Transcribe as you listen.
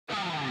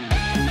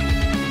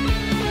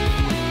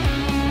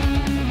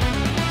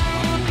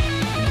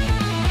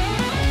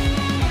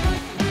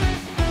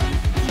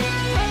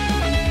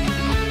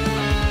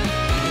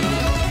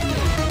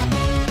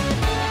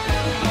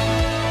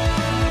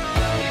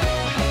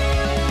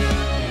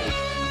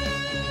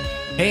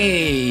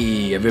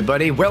Hey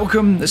everybody,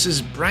 welcome. This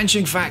is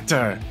Branching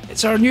Factor.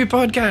 It's our new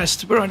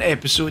podcast. We're on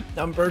episode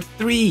number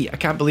 3. I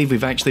can't believe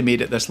we've actually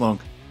made it this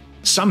long.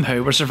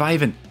 Somehow we're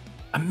surviving.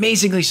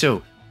 Amazingly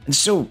so. And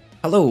so,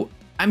 hello,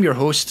 I'm your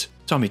host,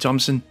 Tommy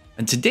Thompson,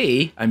 and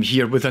today I'm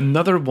here with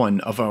another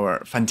one of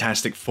our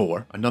Fantastic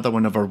Four, another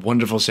one of our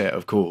wonderful set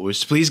of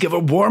co-hosts. Please give a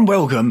warm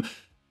welcome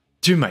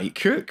to Mike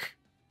Cook.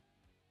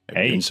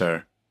 How you doing,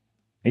 sir?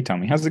 Hey,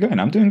 Tommy, how's it going?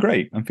 I'm doing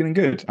great. I'm feeling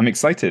good. I'm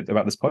excited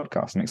about this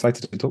podcast. I'm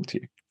excited to talk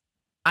to you.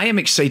 I am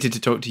excited to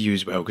talk to you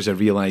as well, because I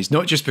realise,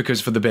 not just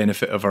because for the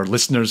benefit of our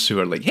listeners who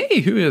are like,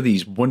 hey, who are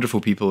these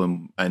wonderful people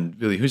and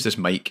really, who's this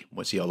Mike?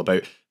 What's he all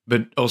about?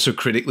 But also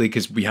critically,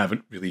 because we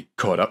haven't really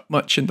caught up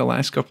much in the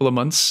last couple of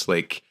months.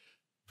 Like,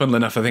 funnily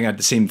enough, I think I had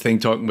the same thing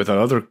talking with our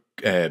other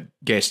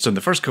guests on the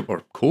first couple,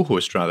 or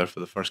co-host rather, for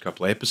the first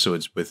couple of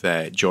episodes with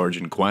George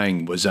and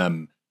Kwang, was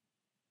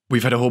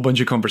we've had a whole bunch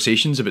of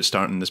conversations about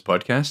starting this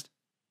podcast.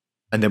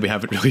 And then we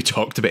haven't really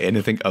talked about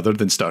anything other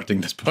than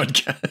starting this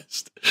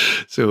podcast.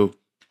 So,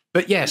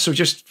 but yeah, so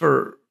just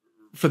for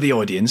the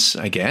audience,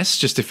 I guess,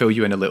 just to fill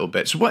you in a little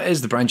bit. So what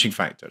is the Branching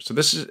Factor? So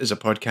this is a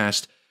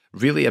podcast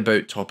really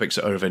about topics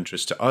that are of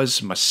interest to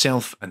us,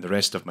 myself, and the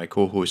rest of my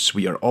co-hosts.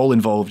 We are all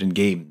involved in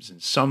games in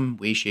some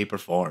way, shape, or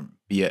form,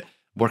 be it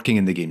working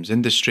in the games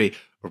industry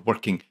or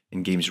working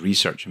in games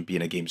research and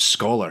being a games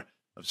scholar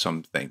of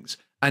some things.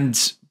 And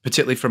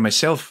particularly for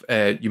myself,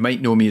 you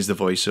might know me as the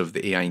voice of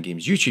the AI in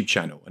Games YouTube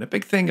channel. And a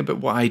big thing about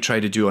what I try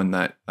to do on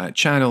that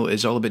channel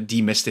is all about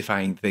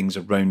demystifying things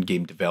around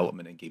game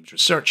development and games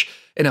research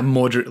in a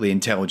moderately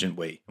intelligent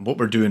way. And what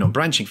we're doing on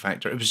Branching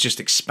Factor, it was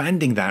just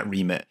expanding that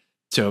remit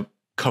to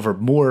cover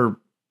more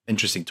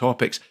interesting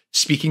topics,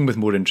 speaking with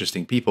more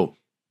interesting people.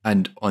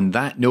 And on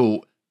that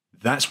note,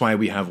 that's why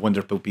we have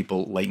wonderful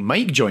people like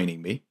Mike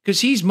joining me, because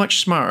he's much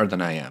smarter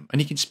than I am,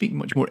 and he can speak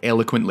much more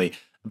eloquently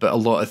about a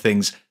lot of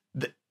things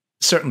that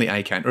certainly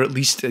I can't, or at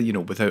least,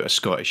 without a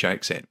Scottish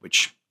accent,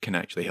 which can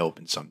actually help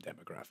in some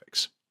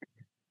demographics.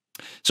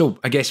 So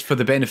I guess for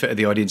the benefit of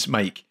the audience,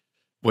 Mike,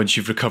 once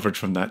you've recovered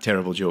from that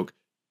terrible joke,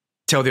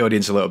 tell the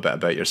audience a little bit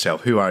about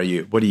yourself. Who are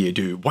you? What do you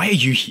do? Why are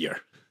you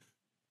here?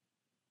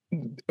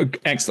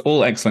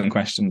 All excellent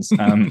questions.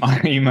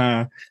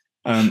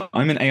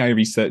 I'm an AI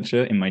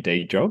researcher in my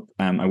day job.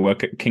 I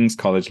work at King's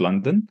College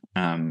London,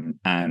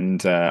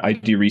 and I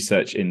do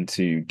research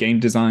into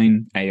game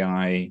design,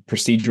 AI,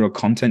 procedural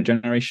content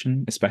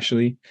generation,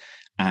 especially,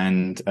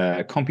 and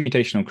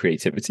computational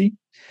creativity.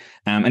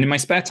 And in my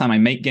spare time, I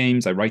make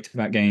games, I write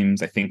about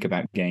games, I think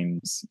about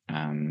games,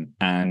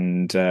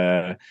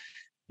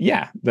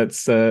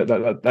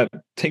 that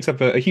takes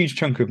up a huge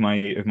chunk of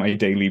my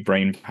daily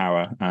brain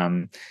power,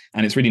 and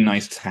it's really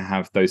nice to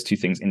have those two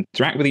things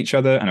interact with each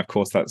other. And of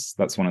course,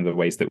 that's one of the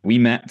ways that we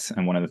met,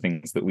 and one of the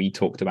things that we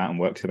talked about and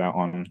worked about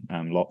on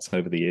lots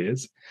over the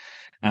years.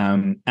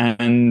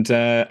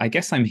 I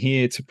guess I'm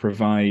here to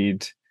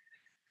provide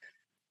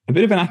a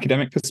bit of an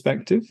academic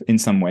perspective in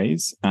some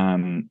ways,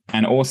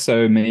 and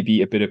also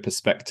maybe a bit of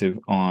perspective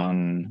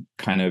on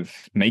kind of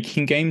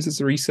making games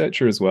as a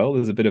researcher as well.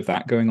 There's a bit of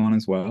that going on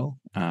as well.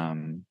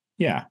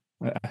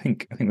 I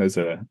think those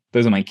are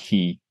my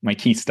key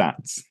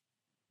stats.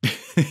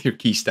 Your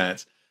key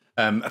stats.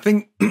 I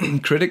think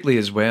critically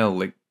as well,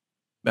 like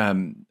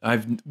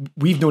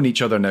we've known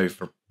each other now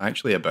for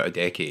actually about a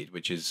decade,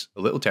 which is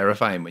a little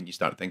terrifying when you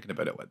start thinking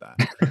about it like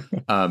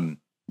that.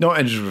 Not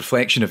as a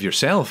reflection of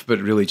yourself, but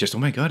really just, oh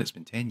my God, it's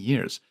been 10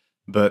 years.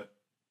 But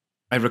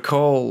I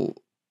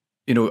recall,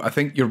 I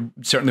think you're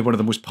certainly one of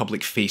the most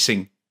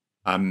public-facing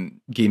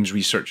games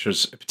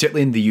researchers,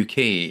 particularly in the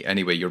UK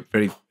anyway. You're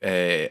very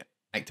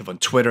active on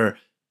Twitter.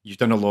 You've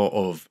done a lot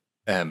of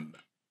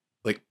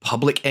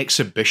public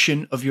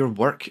exhibition of your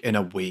work in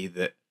a way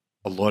that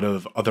a lot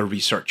of other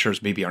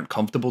researchers maybe aren't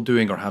comfortable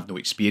doing or have no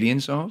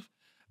experience of.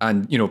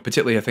 And,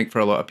 particularly I think for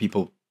a lot of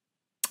people,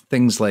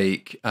 things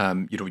like,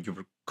 you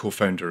were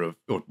co-founder of,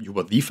 or you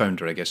were the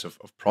founder, I guess, of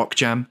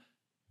ProcJam,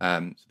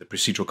 the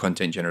Procedural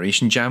Content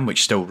Generation Jam,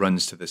 which still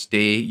runs to this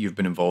day. You've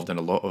been involved in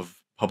a lot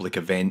of public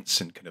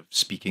events and kind of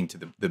speaking to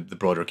the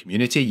broader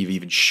community. You've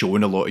even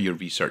shown a lot of your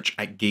research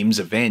at games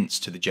events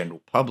to the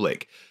general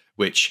public,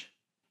 which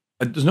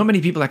there's not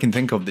many people I can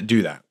think of that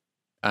do that,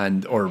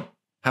 or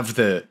have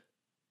the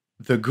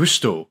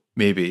gusto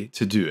maybe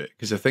to do it,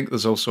 because I think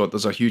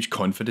there's a huge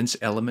confidence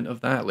element of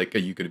that. Like, are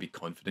you going to be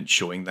confident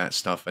showing that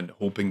stuff and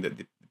hoping that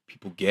the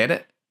people get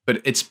it? But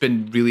it's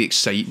been really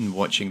exciting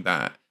watching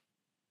that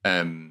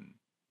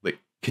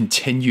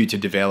continue to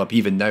develop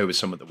even now with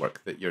some of the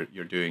work that you're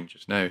doing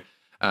just now.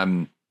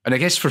 And I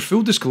guess for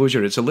full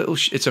disclosure, it's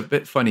a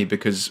bit funny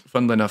because,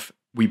 funnily enough,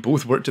 we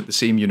both worked at the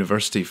same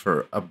university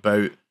for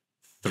about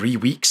 3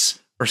 weeks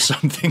or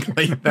something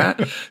like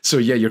that. So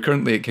yeah, you're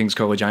currently at King's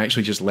College. I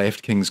actually just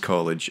left King's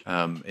College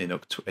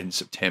in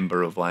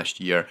September of last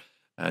year,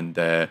 and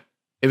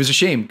it was a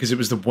shame because it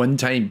was the one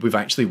time we've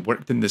actually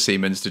worked in the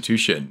same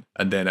institution,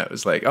 and then it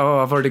was like, oh,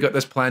 I've already got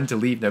this plan to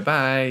leave now.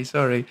 Bye,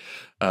 sorry.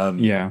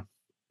 Yeah,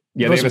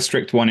 they have a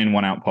strict 1-in,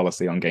 1-out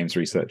policy on games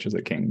researchers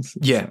at King's.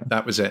 Yeah, so.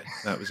 that was it.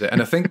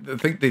 And I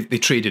think they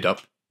traded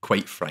up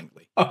quite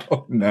frankly. Oh I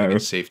think no,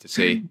 it's safe to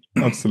say.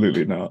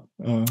 absolutely not.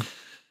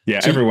 Yeah,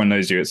 So everyone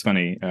knows you. It's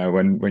funny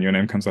when your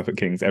name comes up at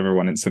King's,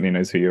 everyone instantly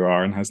knows who you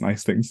are and has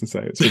nice things to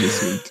say. It's really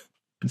sweet.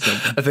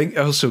 I think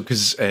also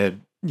because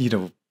you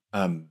know,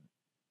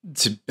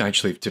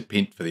 to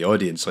paint for the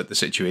audience like the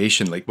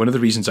situation, like one of the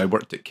reasons I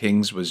worked at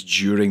King's was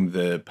during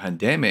the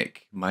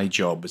pandemic. My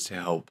job was to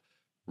help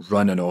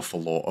run an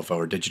awful lot of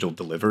our digital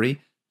delivery.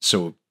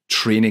 So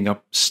training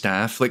up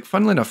staff, like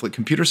funnily enough, like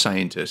computer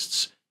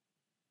scientists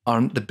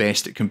aren't the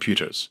best at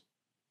computers.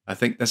 I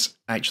think that's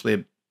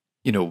actually,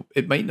 you know,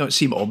 it might not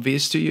seem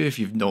obvious to you if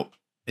you've not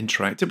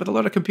interacted with a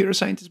lot of computer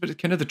scientists, but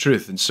it's kind of the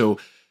truth. And so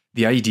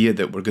the idea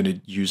that we're going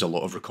to use a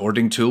lot of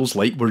recording tools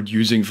like we're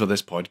using for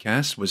this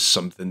podcast was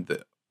something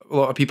that a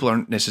lot of people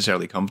aren't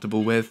necessarily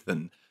comfortable with.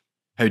 And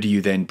how do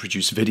you then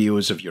produce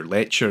videos of your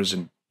lectures?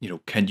 And, you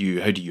know, how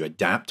do you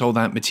adapt all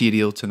that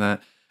material to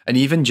that? And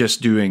even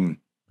just doing,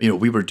 you know,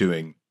 we were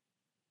doing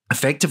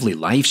effectively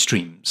live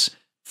streams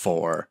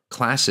for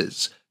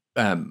classes.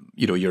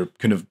 You know, you're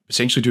kind of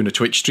essentially doing a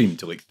Twitch stream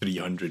to like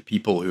 300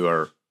 people who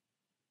are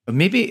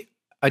maybe,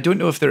 I don't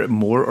know if they're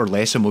more or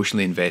less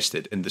emotionally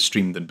invested in the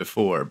stream than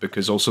before,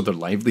 because also their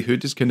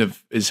livelihood is kind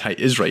of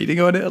is riding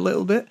on it a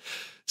little bit.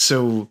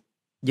 So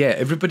yeah,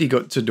 everybody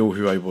got to know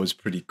who I was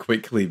pretty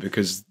quickly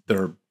because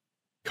they're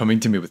coming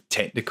to me with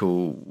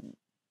technical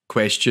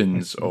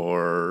questions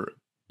or,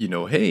 you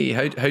know, hey,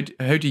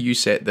 how do you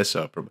set this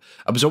up?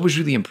 I was always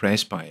really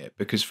impressed by it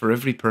because for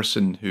every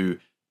person who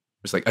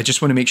was like, I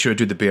just want to make sure I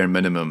do the bare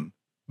minimum,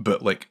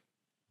 but like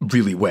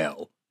really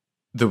well,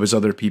 there was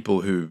other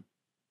people who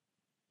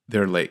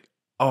they're like,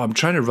 oh, I'm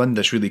trying to run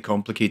this really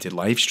complicated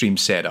live stream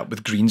setup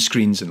with green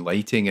screens and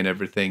lighting and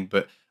everything,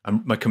 but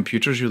my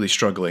computer's really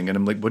struggling. And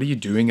I'm like, what are you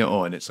doing it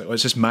on? It's like, oh,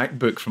 it's this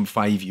MacBook from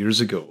 5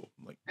 years ago.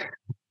 I'm like,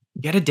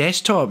 get a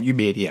desktop, you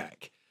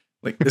maniac.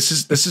 Like, this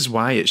is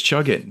why it's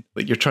chugging.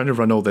 Like, you're trying to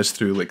run all this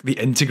through like the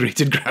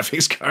integrated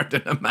graphics card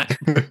in a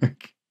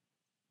MacBook.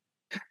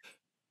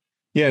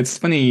 Yeah, it's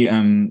funny.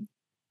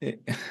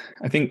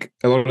 I think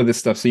a lot of this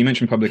stuff. So you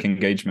mentioned public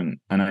engagement,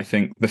 and I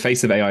think the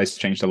face of AI has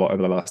changed a lot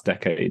over the last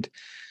decade.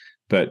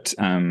 But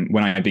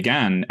when I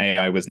began,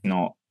 AI was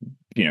not,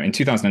 you know, in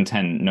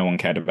 2010, no one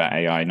cared about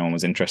AI, no one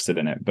was interested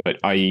in it. But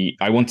I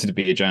wanted to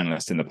be a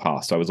journalist in the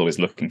past. So I was always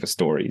looking for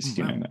stories,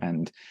 you know,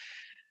 and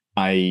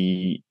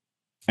I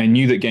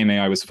knew that game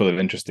AI was full of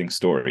interesting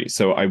stories.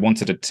 So I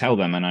wanted to tell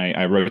them, and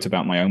I wrote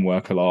about my own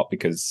work a lot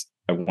because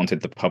I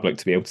wanted the public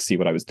to be able to see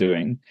what I was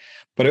doing.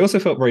 But I also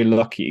felt very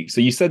lucky.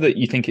 So you said that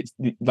you think it's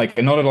like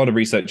not a lot of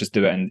researchers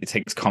do it and it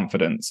takes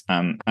confidence.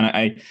 And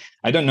I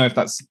don't know if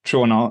that's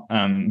true or not,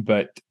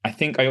 but I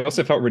think I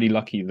also felt really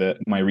lucky that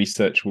my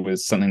research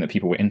was something that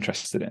people were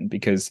interested in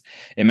because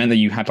it meant that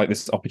you had like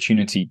this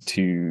opportunity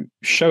to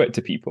show it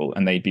to people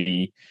and they'd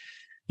be,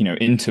 you know,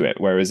 into it.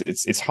 Whereas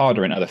it's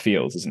harder in other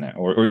fields, isn't it?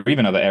 Or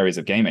even other areas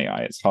of game AI,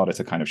 it's harder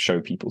to kind of show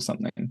people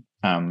something.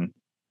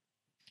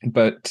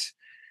 But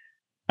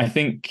I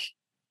think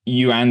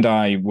you and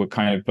I were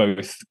kind of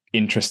both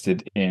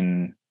interested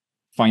in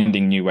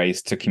finding new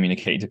ways to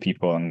communicate to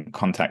people and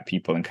contact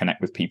people and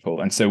connect with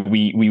people. And so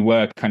we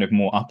were kind of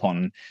more up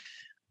on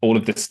all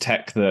of this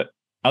tech that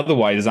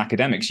otherwise as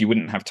academics, you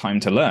wouldn't have time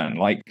to learn,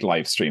 like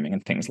live streaming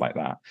and things like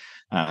that.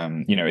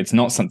 You know, it's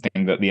not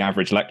something that the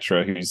average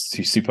lecturer who's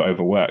super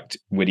overworked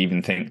would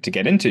even think to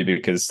get into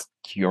because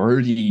you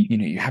already, you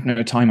know, you have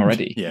no time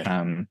already.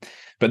 Yeah.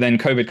 But then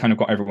COVID kind of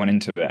got everyone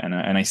into it, and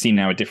I see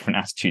now a different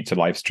attitude to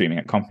live streaming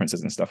at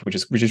conferences and stuff, which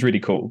is really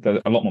cool.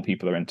 A lot more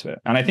people are into it,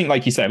 and I think,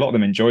 like you say, a lot of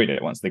them enjoyed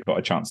it once they got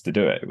a chance to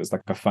do it. It was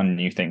like a fun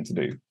new thing to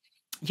do.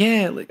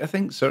 Yeah, like I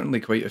think certainly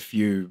quite a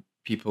few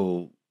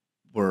people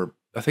were.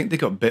 I think they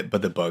got bit by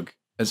the bug,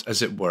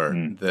 as it were.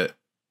 That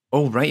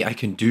oh right, I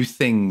can do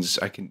things.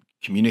 I can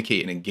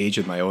communicate and engage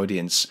with my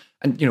audience,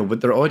 and you know, but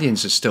their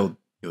audience is still,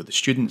 you know, the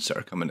students that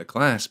are coming to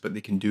class, but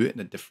they can do it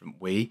in a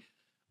different way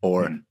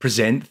or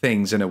present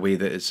things in a way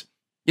that is,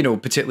 you know,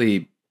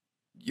 particularly,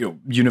 you know,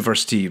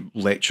 university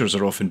lectures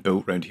are often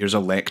built around here's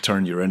a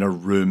lectern, you're in a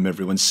room,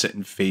 everyone's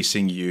sitting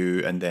facing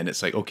you, and then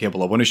it's like, okay,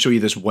 well, I want to show you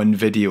this one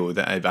video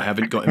that I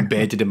haven't got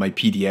embedded in my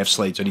PDF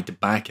slides. So I need to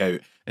back out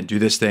and do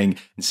this thing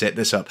and set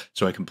this up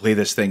so I can play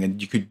this thing. And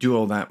you could do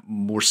all that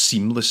more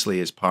seamlessly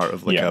as part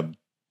of like a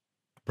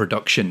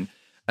production.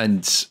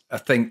 And I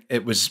think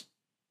it was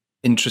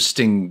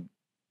interesting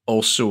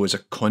also as a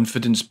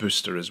confidence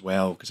booster as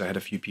well, because I had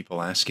a few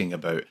people asking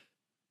about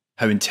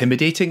how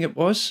intimidating it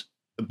was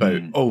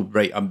about, oh,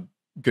 right, I'm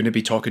going to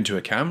be talking to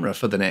a camera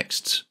for the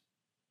next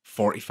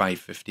 45,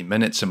 50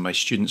 minutes and my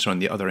students are on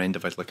the other end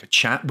of like a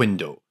chat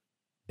window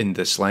in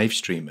this live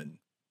stream. And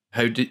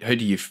how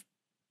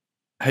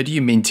do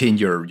you maintain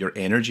your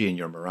energy and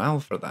your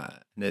morale for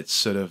that? And it's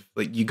sort of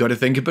like, you got to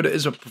think about it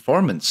as a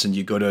performance and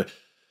you got to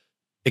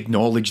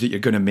acknowledge that you're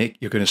going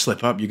to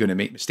slip up, you're going to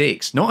make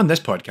mistakes. Not on this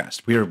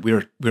podcast.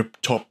 We're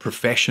top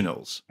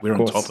professionals. We're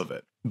on top of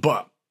it.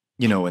 But,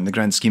 you know, in the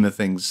grand scheme of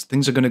things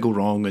are going to go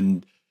wrong,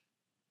 and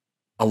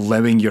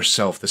allowing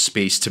yourself the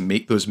space to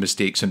make those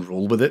mistakes and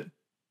roll with it,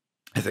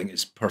 I think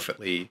is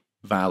perfectly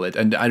valid.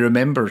 And I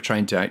remember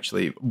trying to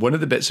actually, one of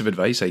the bits of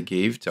advice I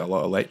gave to a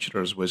lot of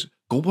lecturers was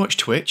go watch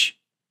Twitch.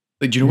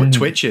 Like, do you know what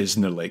Twitch is?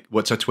 And they're like,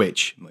 what's a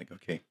Twitch? I'm like,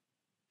 okay.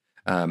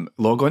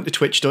 Log on to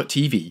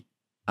twitch.tv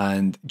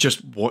and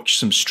just watch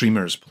some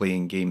streamers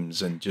playing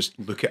games and just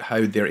look at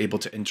how they're able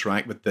to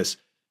interact with this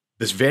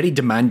very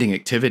demanding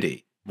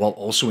activity while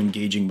also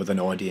engaging with an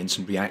audience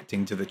and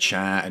reacting to the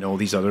chat and all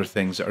these other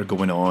things that are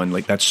going on.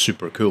 Like, that's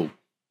super cool.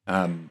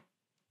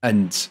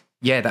 And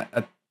yeah,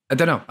 that I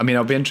don't know. I mean,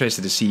 I'll be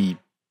interested to see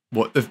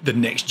what the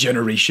next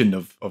generation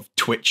of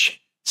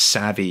Twitch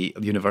savvy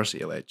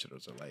university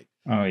lecturers are like.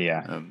 Oh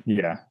yeah,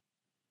 yeah.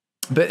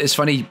 But it's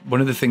funny. One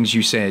of the things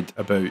you said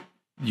about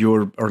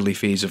your early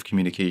phase of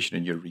communication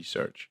and your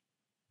research,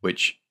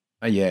 which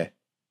that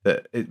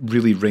it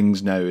really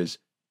rings now, is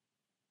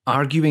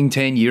arguing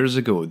 10 years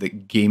ago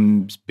that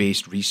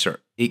games-based research,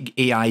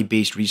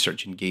 AI-based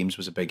research in games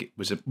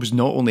was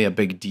not only a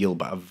big deal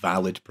but a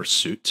valid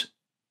pursuit.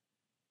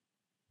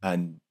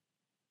 And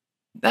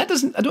I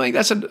don't think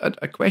that's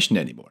a question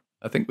anymore.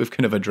 I think we've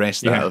kind of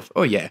addressed that of,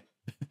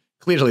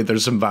 clearly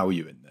there's some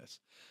value in this.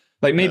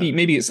 Like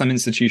maybe some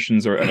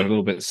institutions are a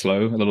little bit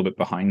slow, a little bit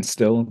behind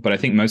still, but I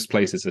think most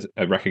places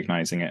are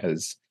recognizing it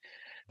as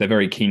they're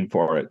very keen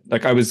for it.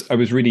 Like I was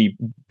really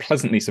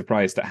pleasantly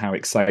surprised at how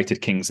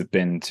excited Kings have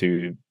been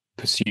to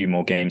pursue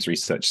more games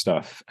research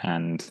stuff.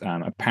 And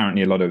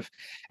apparently a lot of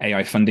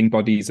AI funding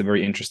bodies are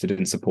very interested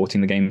in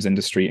supporting the games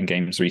industry and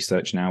games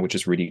research now, which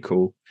is really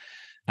cool.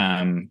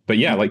 But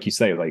yeah, like you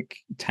say, like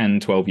 10,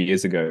 12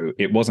 years ago,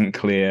 it wasn't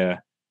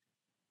clear,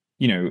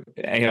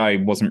 AI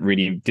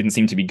didn't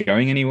seem to be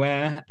going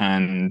anywhere.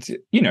 And,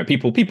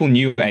 people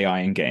knew AI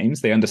in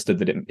games. They understood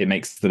that it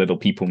makes the little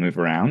people move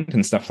around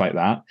and stuff like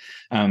that.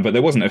 But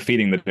there wasn't a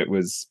feeling that it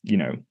was,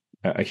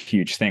 a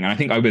huge thing. And I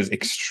think I was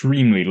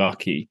extremely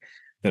lucky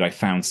that I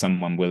found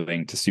someone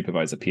willing to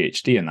supervise a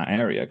PhD in that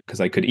area, because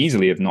I could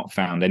easily have not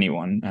found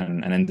anyone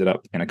and ended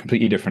up in a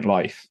completely different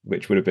life,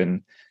 which would have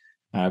been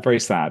very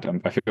sad.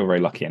 I feel very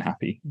lucky and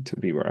happy to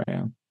be where I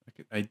am.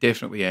 I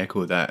definitely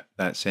echo that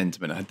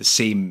sentiment. I had the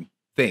same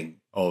thing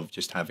of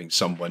just having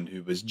someone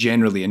who was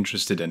generally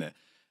interested in it.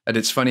 And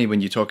it's funny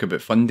when you talk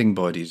about funding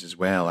bodies as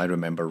well. I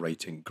remember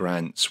writing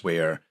grants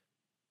where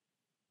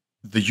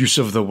the use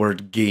of the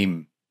word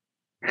game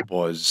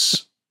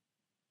was,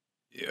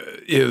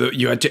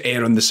 you had to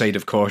err on the side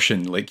of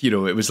caution. Like, it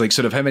was like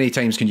sort of how many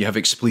times can you have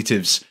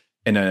expletives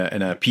in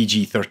a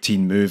PG-13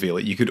 movie?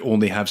 Like, you could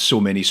only have so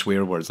many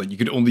swear words. Like, you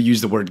could only use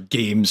the word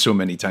game so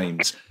many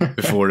times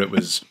before it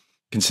was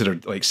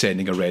considered like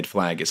sending a red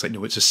flag. It's like,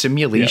 no, it's a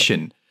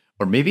simulation,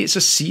 or maybe it's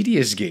a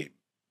serious game,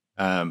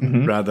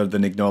 rather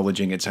than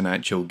acknowledging it's an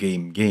actual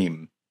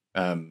game.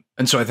 And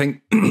so I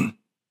think,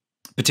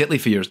 particularly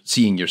for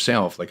seeing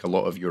yourself, like a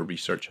lot of your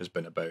research has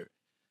been about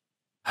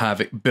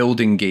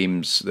building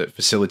games that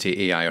facilitate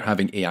AI, or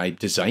having AI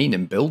design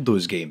and build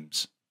those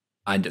games,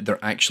 and they're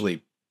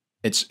actually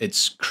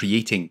it's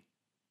creating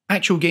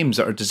actual games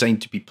that are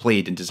designed to be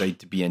played and designed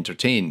to be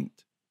entertained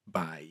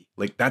by.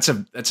 Like, that's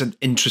an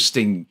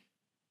interesting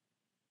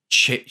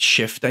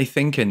shift, I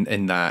think,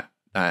 in that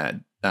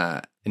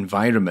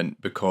environment,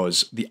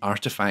 because the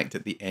artifact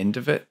at the end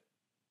of it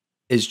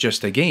is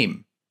just a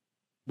game,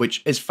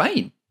 which is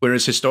fine.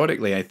 Whereas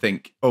historically, I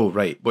think, oh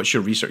right, what's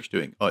your research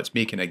doing? Oh, it's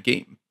making a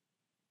game.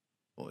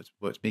 Well,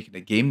 it's making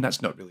a game.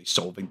 That's not really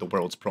solving the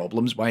world's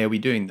problems. Why are we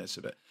doing this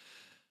a bit?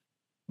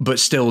 But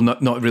still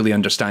not really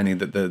understanding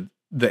that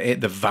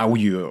the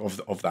value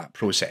of that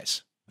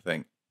process, I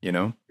think,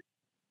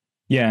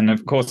 Yeah, and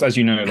of course, as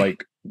you know,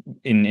 like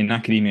in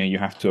academia, you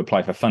have to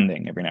apply for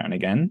funding every now and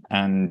again,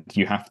 and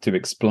you have to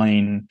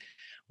explain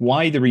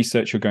why the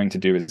research you're going to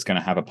do is going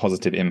to have a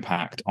positive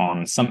impact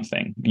on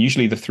something.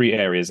 Usually the three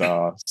areas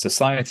are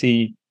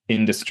society,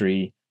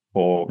 industry,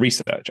 or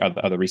research,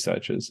 other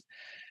researchers.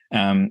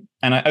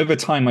 Over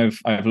time,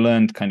 I've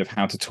learned kind of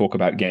how to talk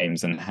about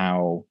games and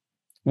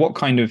what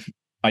kind of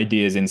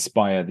ideas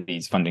inspire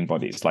these funding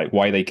bodies, like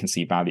why they can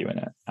see value in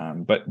it.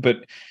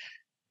 But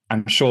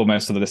I'm sure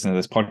most of the listeners of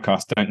this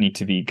podcast don't need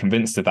to be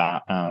convinced of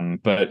that.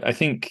 But I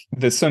think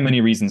there's so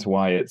many reasons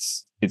why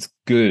it's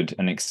good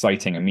and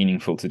exciting and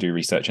meaningful to do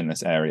research in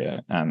this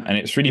area. And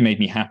it's really made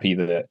me happy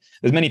that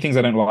there's many things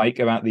I don't like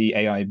about the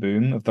AI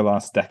boom of the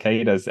last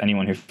decade, as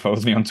anyone who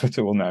follows me on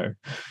Twitter will know.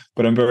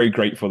 But I'm very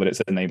grateful that it's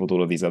enabled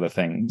all of these other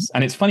things.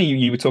 And it's funny,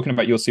 you were talking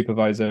about your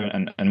supervisor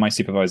and my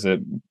supervisor,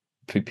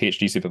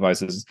 PhD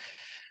supervisors.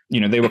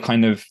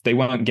 They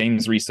weren't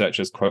games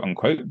researchers, quote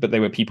unquote, but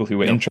they were people who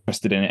were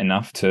interested in it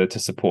enough to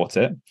support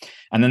it.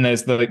 And then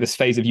there's this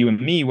phase of you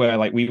and me where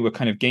like we were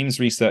kind of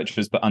games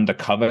researchers, but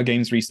undercover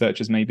games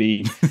researchers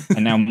maybe.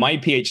 And now my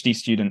PhD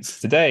students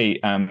today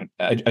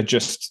are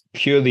just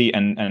purely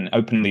and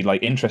openly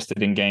like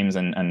interested in games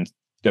and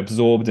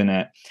absorbed in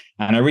it.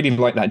 And I really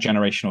like that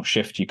generational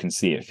shift you can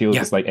see. It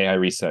feels like gaming AI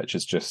research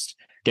has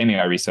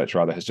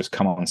just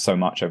come on so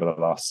much over the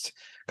last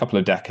couple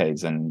of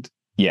decades. And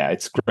yeah,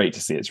 it's great to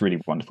see. It's really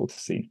wonderful to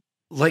see.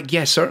 Like,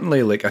 yeah,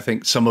 certainly. Like, I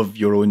think some of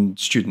your own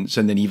students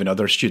and then even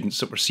other students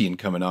that we're seeing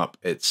coming up,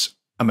 it's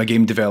I'm a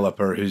game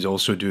developer who's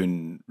also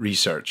doing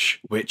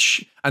research,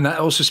 and that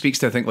also speaks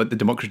to, I think, like the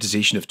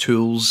democratization of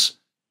tools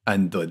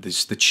and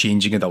the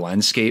changing of the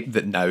landscape,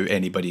 that now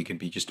anybody can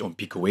be just on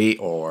Pico 8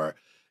 or,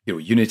 you know,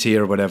 Unity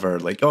or whatever.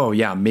 Like, oh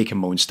yeah, I'm making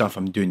my own stuff.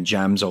 I'm doing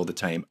jams all the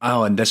time.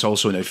 Oh, and this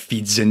also now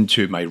feeds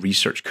into my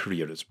research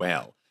career as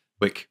well.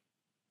 Like,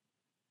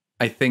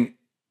 I think,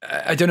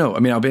 I don't know. I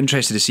mean, I'll be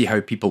interested to see how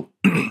people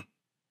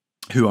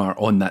who are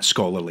on that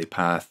scholarly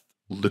path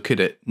look at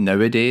it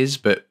nowadays,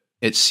 but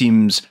it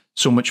seems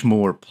so much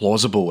more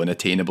plausible and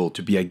attainable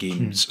to be a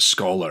games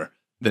scholar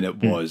than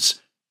it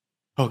was.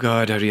 Oh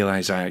God, I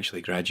realize I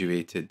actually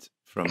graduated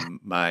from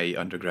my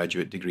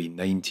undergraduate degree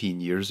 19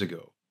 years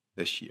ago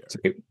this year.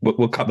 Okay.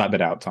 We'll cut that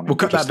bit out, Tommy. We'll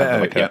cut that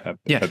bit out,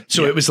 yeah.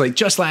 So it was like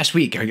just last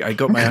week I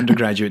got my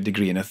undergraduate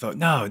degree, and I thought,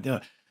 no.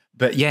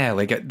 But yeah,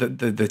 like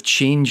the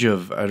change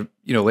of,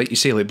 you know, like you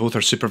say, like both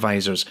our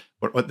supervisors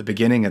were at the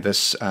beginning of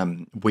this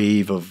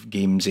wave of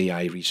games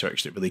AI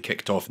research that really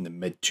kicked off in the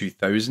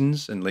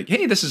mid-2000s. And like,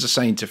 hey, this is a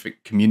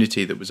scientific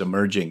community that was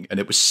emerging, and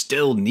it was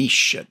still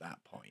niche at that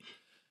point.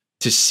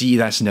 To see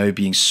that's now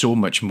being so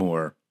much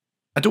more,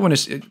 I don't want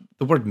to,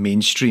 the word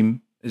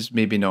mainstream is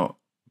maybe not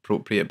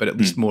appropriate, but at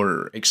least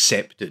more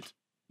accepted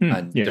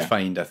and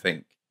defined, I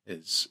think,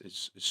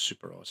 is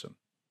super awesome.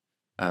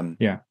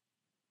 Yeah.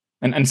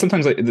 And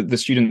sometimes like the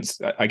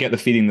students, I get the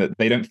feeling that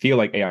they don't feel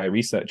like AI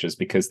researchers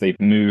because they've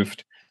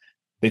moved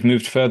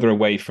further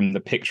away from the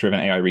picture of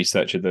an AI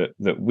researcher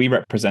that we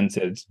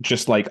represented,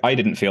 just like I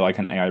didn't feel like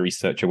an AI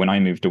researcher when I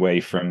moved away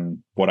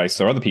from what I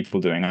saw other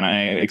people doing. And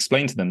I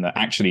explained to them that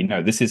actually,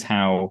 no, this is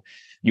how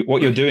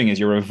what you're doing is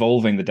you're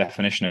evolving the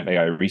definition of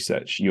AI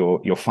research.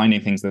 You're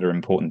finding things that are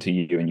important to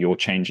you and you're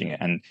changing it.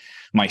 And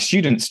my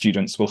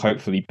students will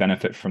hopefully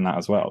benefit from that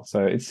as well.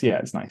 So it's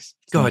nice.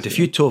 God, if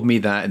you told me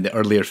that in the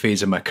earlier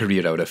phase of my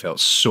career, I would have felt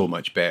so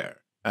much better.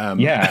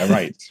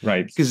 Right.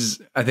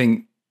 Because I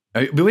think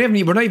we're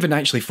not even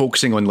actually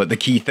focusing on like the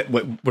key.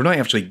 We're not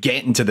actually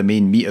getting to the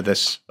main meat of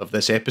this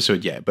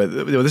episode yet. But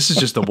this is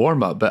just the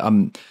warm up. But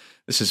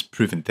this has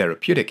proven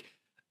therapeutic.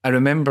 I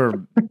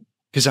remember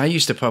because I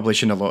used to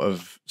publish in a lot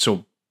of,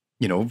 so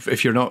you know,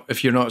 if you're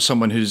not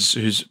someone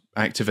who's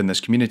active in this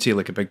community,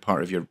 like a big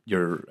part of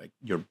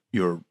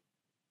your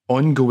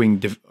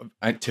ongoing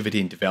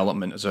activity and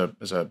development as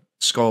a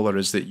scholar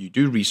is that you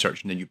do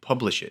research and then you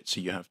publish it.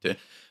 So you have to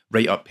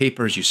write up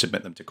papers, you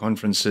submit them to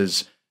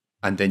conferences,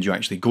 and then you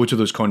actually go to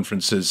those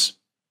conferences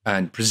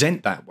and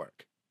present that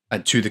work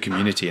to the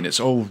community, and it's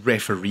all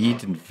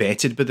refereed and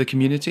vetted by the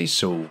community.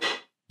 So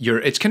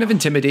it's kind of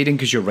intimidating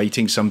because you're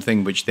writing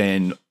something which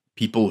then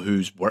people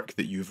whose work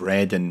that you've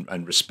read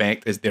and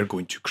respect, is they're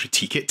going to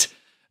critique it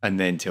and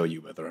then tell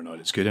you whether or not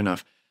it's good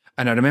enough.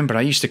 And I remember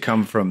I used to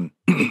come from,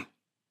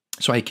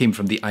 so I came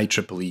from the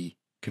IEEE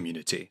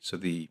community, so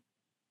the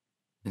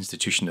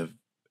Institution of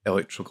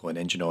Electrical and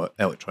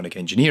Electronic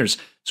Engineers.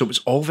 So it was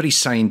all very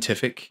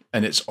scientific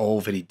and it's all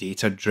very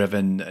data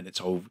driven and it's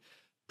all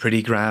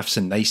pretty graphs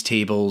and nice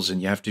tables, and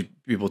you have to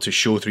be able to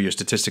show through your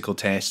statistical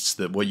tests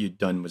that what you'd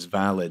done was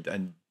valid.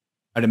 And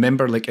I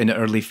remember like in the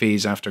early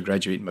phase after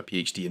graduating my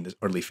PhD, in the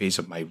early phase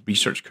of my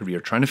research career,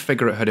 trying to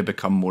figure out how to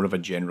become more of a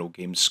general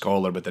game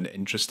scholar with an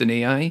interest in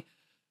AI,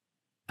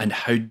 and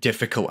how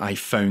difficult I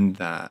found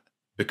that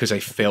because I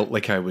felt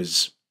like I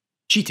was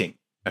cheating.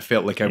 I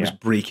felt like I was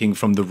breaking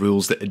from the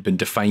rules that had been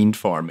defined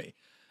for me.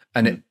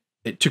 And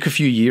it took a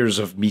few years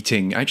of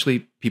meeting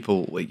actually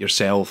people like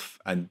yourself,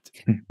 and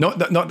not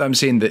that I'm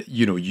saying that,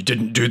 you know, you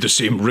didn't do the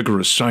same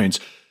rigorous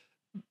science,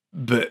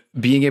 but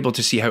being able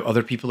to see how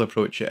other people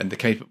approach it and the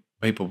type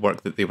of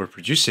work that they were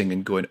producing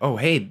and going, oh,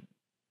 hey,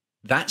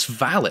 that's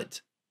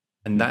valid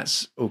and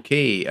that's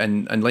okay.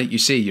 And like you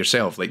say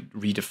yourself, like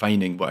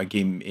redefining what a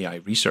game AI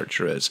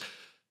researcher is.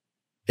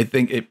 I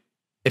think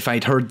if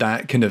I'd heard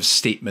that kind of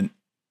statement,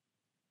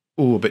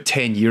 about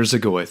 10 years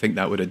ago, I think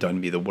that would have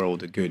done me the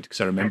world of good,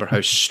 because I remember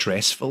how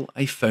stressful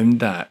I found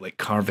that, like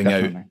carving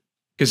out,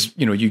 because,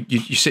 you know, you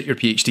sit your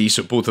PhD,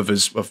 so both of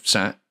us have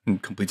sat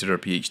and completed our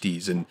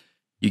PhDs, and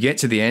you get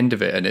to the end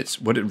of it, and it's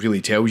what it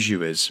really tells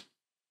you is,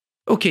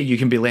 okay, you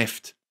can be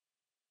left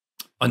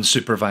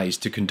unsupervised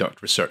to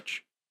conduct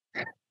research.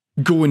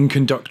 Go and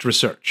conduct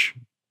research.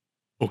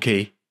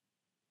 Okay.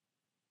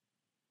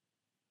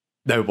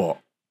 Now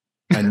what?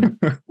 And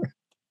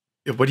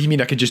what do you mean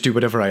I can just do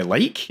whatever I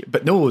like?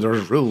 But no,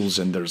 there's rules,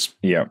 and there's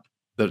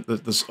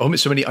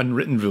almost so many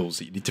unwritten rules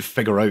that you need to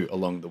figure out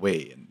along the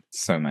way. And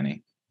so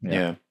many.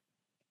 Yeah.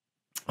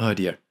 Oh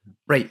dear.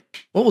 Right.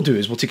 What we'll do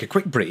is we'll take a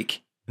quick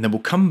break, and then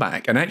we'll come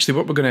back. And actually,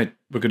 what we're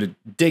gonna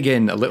dig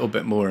in a little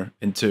bit more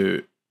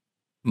into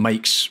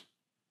Mike's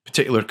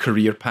particular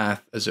career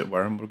path, as it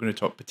were, and we're going to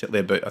talk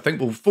particularly about, I think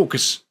we'll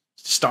focus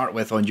to start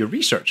with on your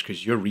research,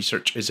 because your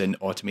research is in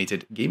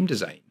automated game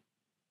design,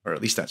 or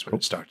at least that's where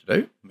it started out.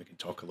 And we can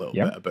talk a little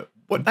bit about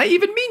what that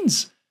even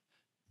means.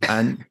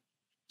 And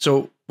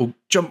so we'll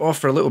jump off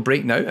for a little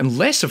break now,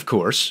 unless, of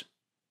course,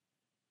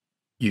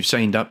 you've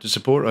signed up to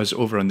support us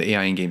over on the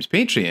AI and Games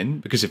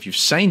Patreon, because if you've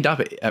signed up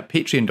at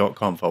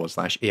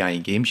patreon.com/AI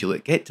and Games, you'll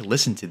get to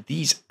listen to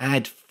these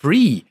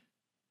ad-free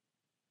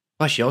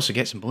Plus, you also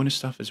get some bonus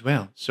stuff as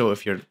well. So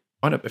if you're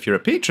a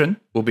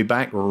patron, we'll be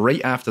back right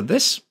after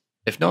this.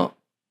 If not,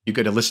 you're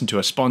going to listen to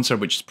a sponsor,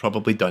 which is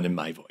probably done in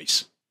my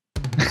voice.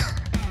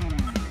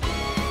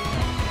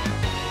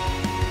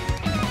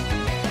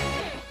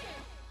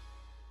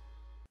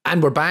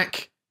 And we're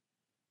back.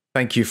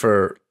 Thank you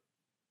for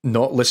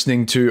not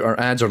listening to our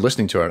ads, or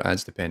listening to our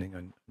ads, depending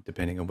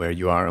on where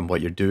you are and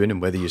what you're doing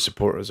and whether you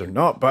support us or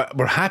not. But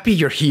we're happy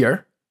you're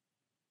here.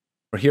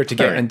 We're here to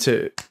get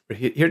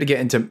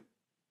into.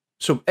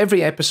 So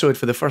every episode,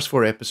 for the first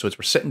 4 episodes,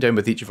 we're sitting down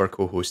with each of our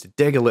co-hosts to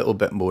dig a little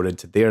bit more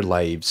into their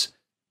lives,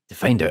 to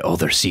find out all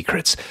their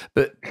secrets.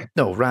 But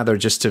no, rather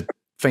just to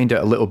find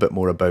out a little bit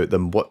more about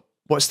them.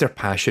 What's their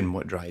passion?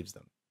 What drives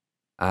them?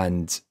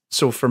 And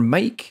so for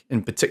Mike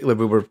in particular,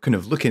 we were kind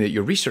of looking at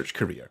your research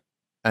career.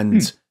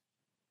 And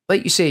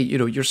like you say,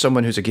 you're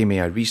someone who's a game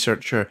AI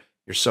researcher.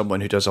 You're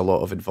someone who does a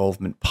lot of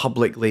involvement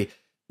publicly.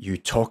 You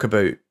talk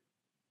about,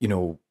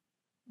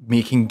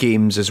 making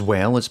games as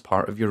well as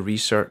part of your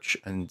research.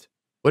 And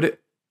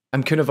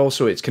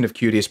it's kind of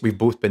curious. We've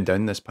both been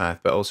down this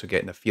path, but also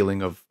getting a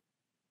feeling of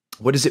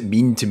what does it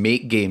mean to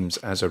make games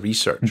as a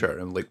researcher,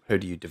 and like, how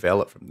do you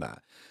develop from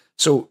that?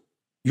 So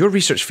your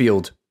research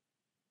field,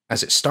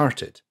 as it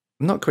started,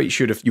 I'm not quite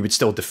sure if you would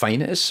still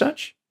define it as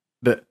such,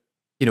 but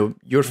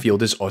your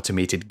field is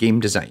automated game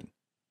design.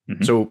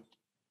 Mm-hmm. So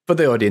for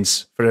the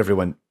audience, for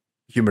everyone,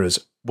 humor us.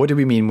 What do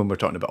we mean when we're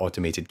talking about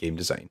automated game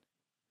design?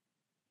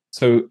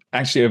 So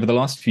actually, over the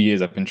last few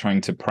years, I've been trying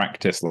to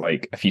practice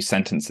like a few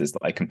sentences that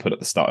I can put at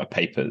the start of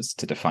papers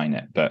to define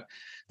it. But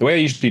the way I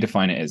usually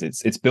define it is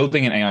it's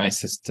building an AI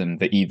system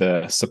that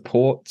either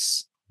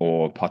supports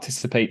or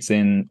participates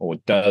in or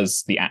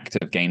does the act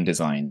of game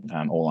design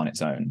all on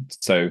its own.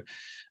 So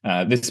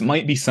this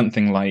might be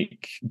something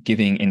like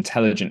giving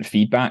intelligent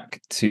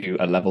feedback to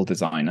a level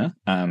designer.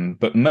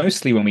 But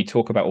mostly when we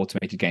talk about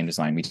automated game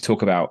design, we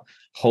talk about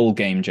whole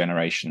game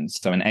generations.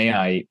 So an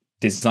AI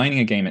designing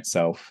a game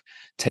itself,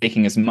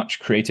 taking as much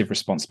creative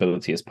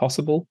responsibility as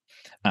possible,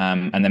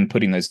 and then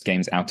putting those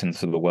games out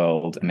into the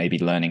world and maybe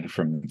learning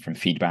from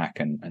feedback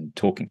and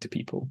talking to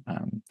people.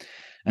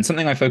 And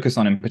something I focus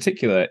on in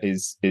particular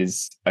is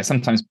I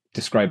sometimes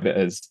describe it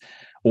as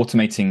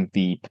automating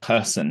the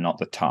person, not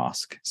the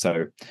task.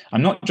 So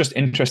I'm not just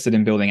interested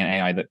in building an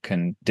AI that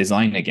can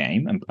design a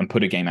game and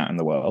put a game out in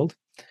the world.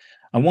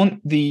 I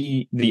want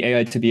the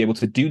AI to be able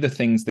to do the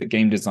things that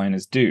game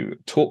designers do,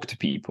 talk to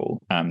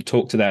people,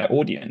 talk to their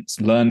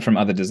audience, learn from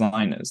other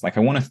designers. Like,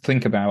 I want to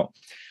think about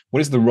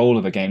what is the role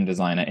of a game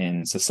designer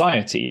in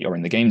society or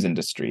in the games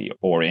industry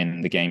or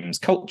in the games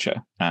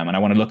culture. And I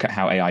want to look at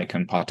how AI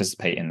can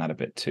participate in that a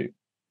bit too.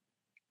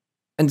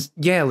 And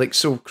yeah,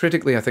 so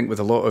critically, I think with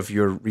a lot of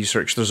your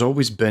research, there's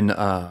always been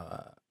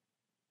a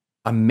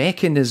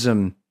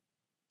mechanism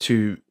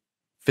to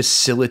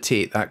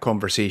facilitate that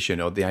conversation,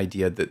 or the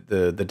idea that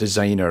the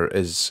designer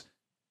is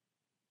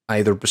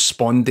either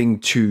responding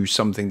to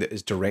something that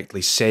is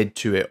directly said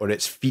to it, or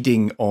it's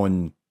feeding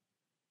on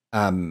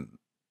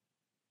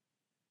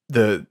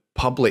the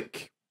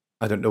public,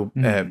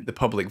 the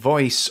public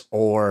voice,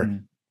 or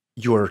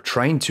you're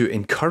trying to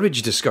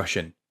encourage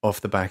discussion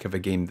off the back of a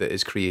game that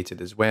is created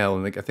as well.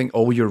 And I think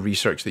all your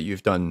research that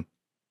you've done,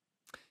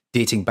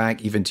 dating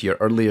back even to your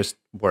earliest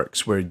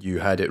works where you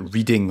had it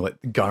reading like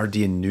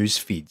Guardian news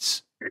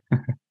feeds,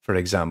 for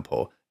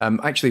example.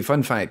 Actually,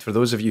 fun fact, for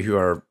those of you who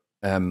are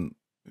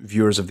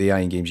viewers of the AI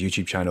in Games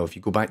YouTube channel, if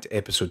you go back to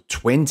episode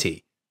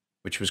 20,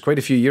 which was quite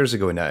a few years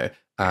ago now,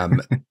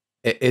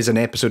 it is an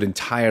episode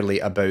entirely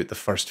about the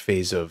first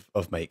phase of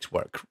Mike's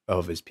work,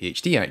 of his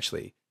PhD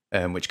actually,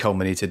 which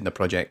culminated in a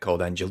project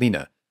called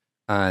Angelina.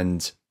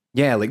 And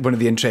yeah, like one of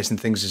the interesting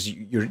things is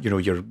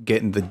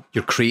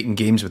you're creating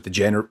games with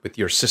with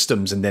your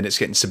systems, and then it's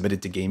getting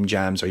submitted to game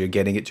jams, or you're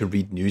getting it to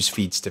read news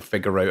feeds to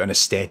figure out an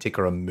aesthetic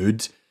or a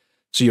mood.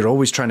 So you're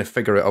always trying to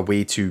figure out a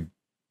way to,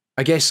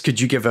 I guess,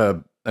 could you give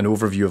an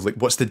overview of like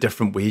what's the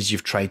different ways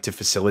you've tried to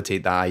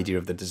facilitate that idea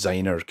of the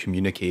designer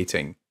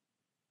communicating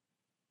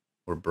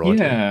more broadly?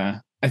 Yeah,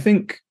 I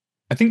think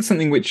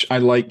something which I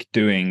like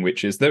doing,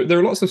 which is there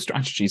are lots of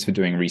strategies for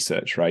doing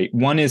research, right?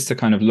 One is to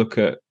kind of look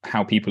at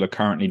how people are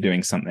currently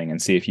doing something and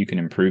see if you can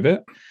improve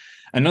it.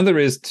 Another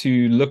is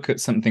to look at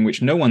something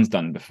which no one's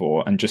done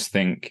before and just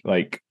think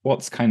like,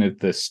 what's kind of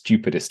the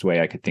stupidest way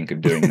I could think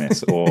of doing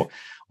this? or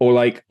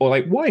like,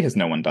 why has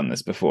no one done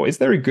this before? Is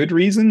there a good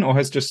reason, or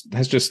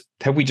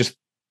have we just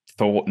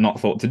not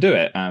thought to do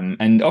it?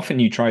 And often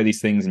you try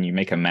these things and you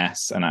make a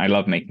mess, and I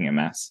love making a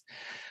mess.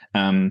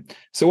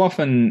 So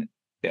often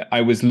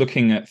I was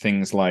looking at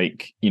things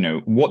like,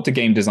 what do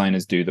game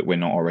designers do that we're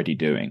not already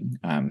doing?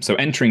 So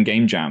entering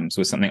game jams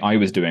was something I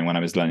was doing when I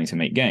was learning to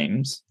make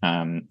games.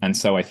 And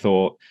so I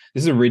thought,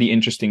 this is a really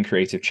interesting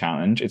creative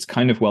challenge. It's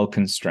kind of well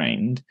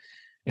constrained.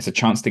 It's a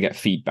chance to get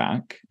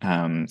feedback.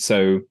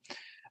 So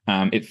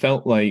it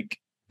felt like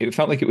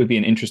it would be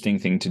an interesting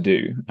thing to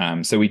do.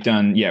 So we've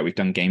done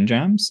game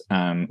jams.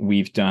 I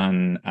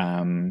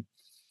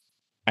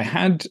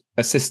had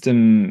a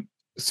system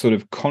sort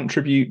of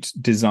contribute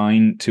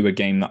design to a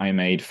game that I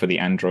made for the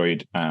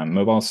Android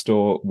mobile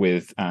store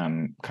with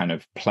kind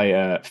of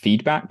player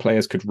feedback.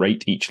 Players could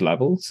rate each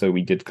level, so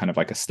we did kind of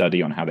like a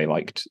study on how they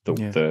liked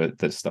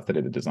the stuff that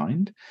it had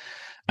designed.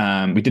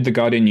 We did the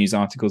Guardian news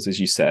articles, as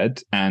you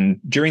said,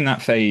 and during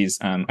that phase,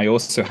 I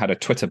also had a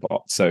Twitter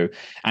bot. So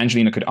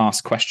Angelina could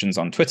ask questions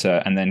on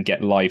Twitter and then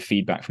get live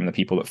feedback from the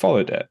people that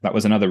followed it. That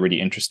was another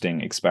really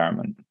interesting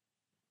experiment.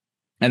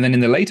 And then in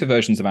the later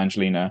versions of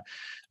Angelina,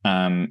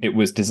 it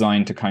was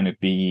designed to kind of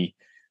be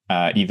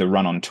either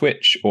run on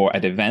Twitch or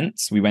at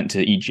events. We went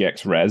to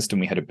EGX Rezzed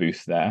and we had a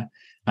booth there.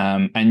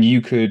 And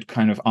you could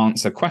kind of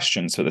answer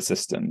questions for the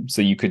system.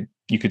 So you could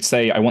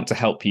say, I want to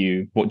help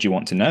you. What do you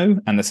want to know?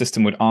 And the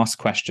system would ask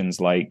questions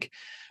like,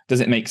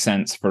 does it make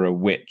sense for a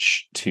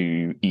witch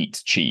to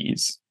eat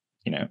cheese?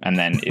 You know, and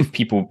then if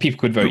people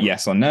could vote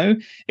yes or no,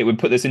 it would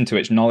put this into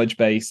its knowledge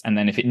base. And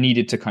then if it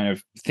needed to kind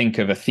of think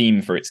of a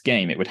theme for its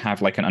game, it would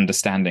have like an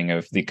understanding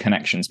of the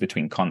connections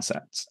between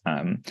concepts.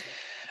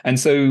 And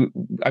so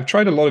I've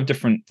tried a lot of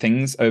different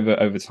things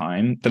over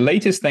time. The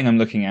latest thing I'm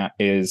looking at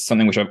is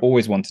something which I've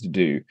always wanted to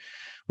do,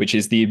 which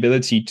is the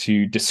ability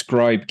to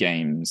describe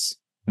games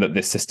that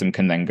this system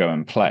can then go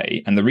and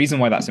play. And the reason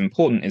why that's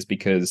important is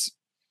because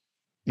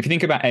if you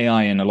think about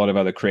AI and a lot of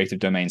other creative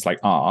domains like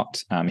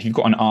art, if you've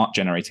got an art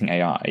generating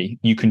AI,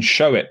 you can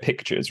show it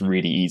pictures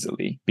really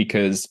easily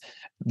because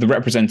the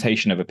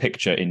representation of a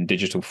picture in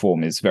digital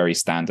form is very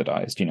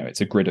standardized. You know,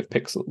 it's a grid of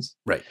pixels.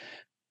 Right.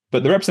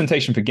 But the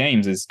representation for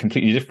games is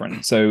completely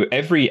different. So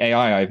every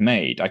AI I've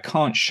made, I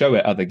can't show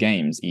it other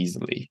games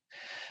easily.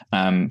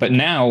 But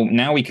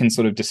now we can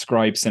sort of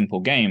describe simple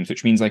games,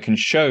 which means I can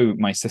show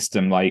my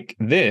system like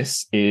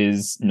this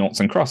is Noughts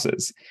and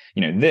Crosses.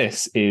 You know,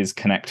 this is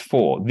Connect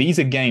 4. These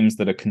are games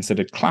that are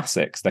considered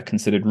classics. They're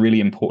considered really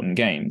important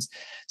games.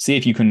 See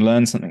if you can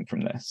learn something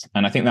from this.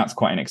 And I think that's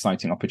quite an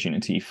exciting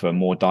opportunity for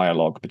more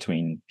dialogue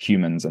between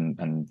humans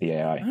and the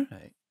AI. All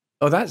right.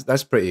 Oh,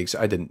 that's pretty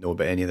exciting. I didn't know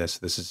about any of this.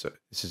 This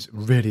is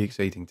really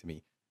exciting to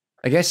me.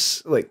 I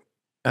guess like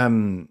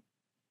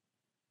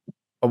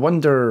I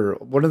wonder,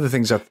 one of the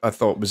things I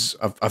thought was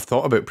I've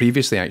thought about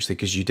previously actually,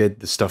 because you did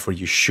the stuff where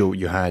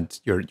you had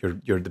your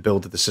the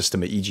build of the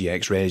system at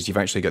EGX Res. You've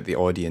actually got the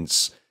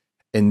audience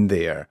in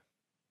there.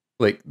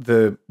 Like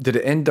do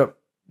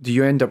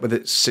you end up with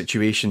it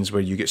situations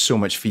where you get so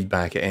much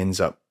feedback it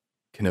ends up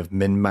kind of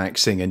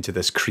min-maxing into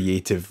this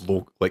creative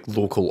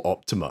local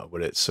optima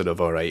where it's sort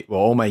of, all right, well,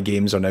 all my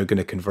games are now going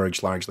to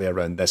converge largely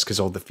around this because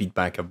all the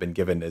feedback I've been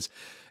given is,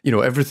 you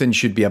know, everything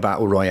should be a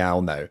battle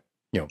royale now.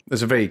 You know,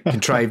 there's a very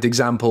contrived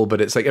example,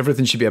 but it's like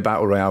everything should be a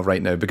battle royale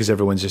right now because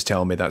everyone's just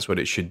telling me that's what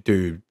it should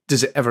do.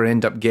 Does it ever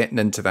end up getting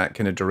into that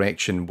kind of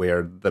direction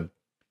where the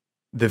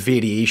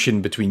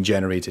variation between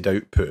generated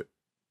output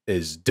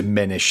is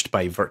diminished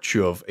by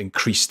virtue of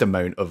increased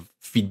amount of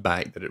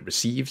feedback that it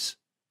receives?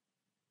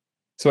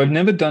 So I've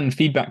never done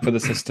feedback for the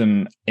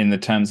system in the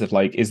terms of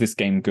like, is this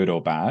game good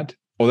or bad?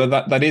 Although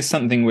that is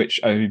something which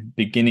I'm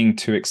beginning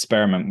to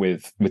experiment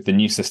with the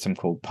new system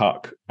called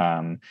Puck,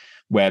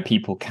 where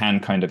people can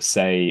kind of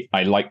say,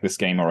 I like this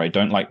game or I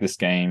don't like this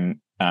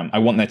game. I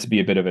want there to be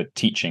a bit of a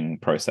teaching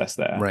process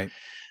there. Right.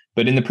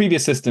 But in the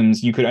previous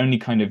systems, you could only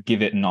kind of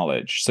give it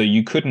knowledge. So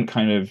you couldn't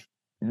kind of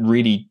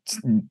really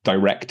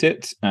direct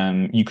it.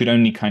 You could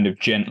only kind of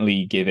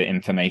gently give it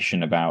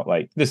information about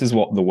like, this is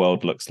what the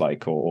world looks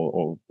like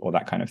or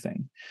that kind of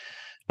thing.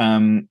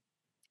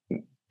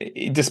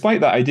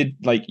 Despite that, I did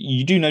like,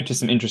 you do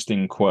notice some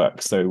interesting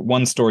quirks. So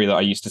one story that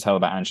I used to tell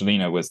about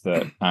Angelina was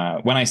that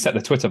when I set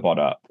the Twitter bot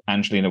up,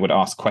 Angelina would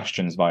ask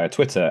questions via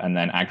Twitter and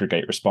then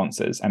aggregate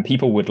responses, and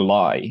people would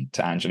lie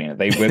to Angelina.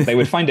 They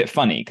would find it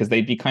funny because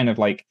they'd be kind of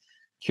like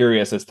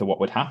curious as to what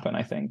would happen,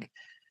 I think.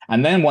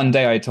 And then one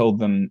day I told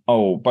them,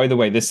 oh, by the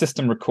way, this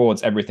system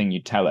records everything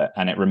you tell it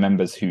and it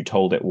remembers who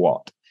told it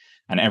what.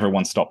 And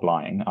everyone stopped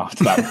lying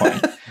after that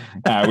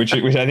point, which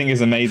I think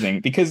is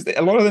amazing because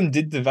a lot of them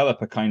did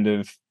develop a kind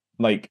of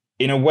like,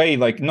 in a way,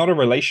 like not a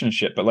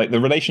relationship, but like the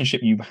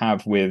relationship you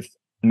have with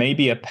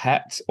maybe a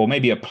pet or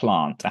maybe a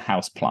plant, a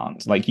house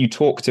plant. Like you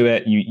talk to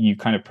it, you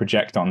kind of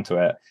project onto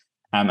it.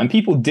 And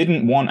people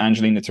didn't want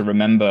Angelina to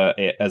remember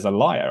it as a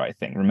liar, I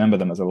think, remember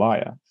them as a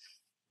liar.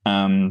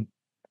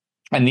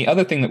 And the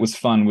other thing that was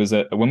fun was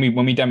that when we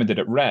demoed it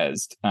at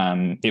Rezzed,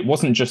 it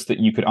wasn't just that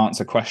you could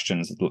answer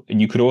questions.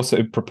 You could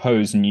also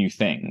propose new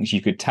things.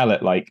 You could tell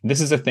it like, this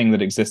is a thing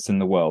that exists in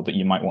the world that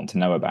you might want to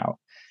know about.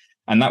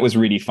 And that was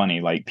really funny.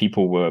 Like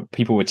people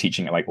were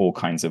teaching it like all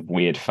kinds of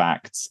weird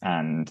facts.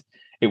 And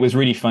it was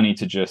really funny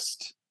to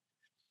just,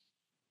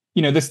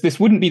 you know, this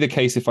wouldn't be the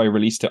case if I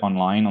released it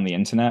online on the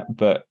internet,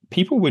 but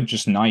people were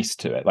just nice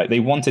to it. Like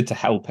they wanted to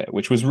help it,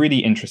 which was really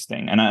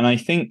interesting. And I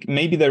think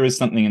maybe there is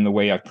something in the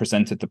way I've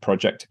presented the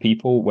project to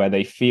people where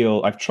they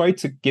feel I've tried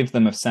to give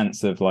them a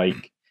sense of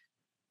like,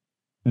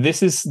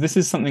 this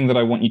is something that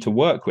I want you to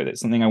work with.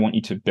 It's something I want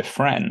you to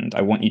befriend.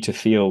 I want you to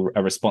feel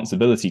a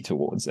responsibility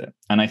towards it.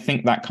 And I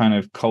think that kind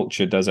of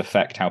culture does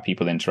affect how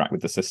people interact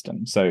with the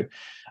system. So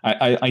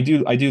I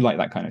do like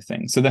that kind of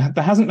thing. So there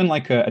hasn't been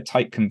like a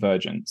tight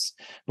convergence,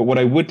 but what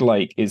I would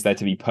like is there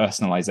to be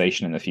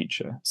personalization in the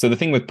future. So the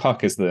thing with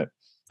Puck is that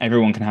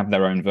everyone can have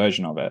their own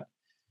version of it.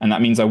 And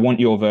that means I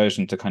want your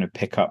version to kind of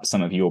pick up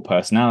some of your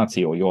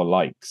personality or your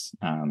likes.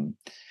 And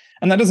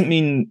that doesn't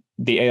mean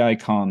the AI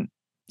can't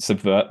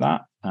subvert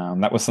that.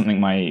 That was something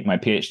my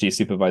PhD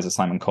supervisor,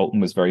 Simon Colton,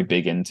 was very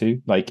big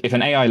into. Like, if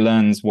an AI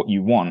learns what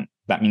you want,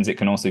 that means it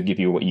can also give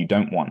you what you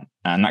don't want.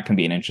 And that can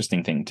be an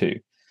interesting thing too.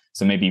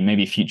 So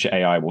maybe future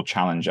AI will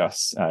challenge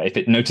us. If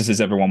it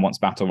notices everyone wants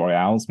battle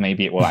royales,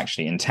 maybe it will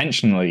actually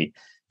intentionally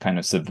kind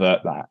of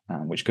subvert that,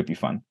 which could be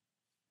fun.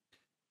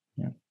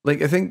 Yeah.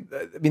 Like, I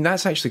mean,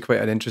 that's actually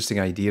quite an interesting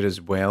idea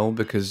as well,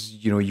 because,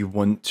 you know, you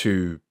want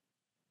to,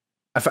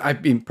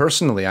 I've been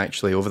personally,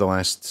 actually, over the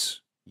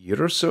last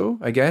year or so,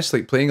 I guess,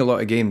 like playing a lot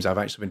of games, I've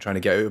actually been trying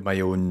to get out of my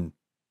own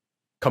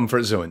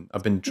comfort zone.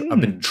 I've been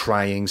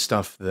trying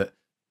stuff that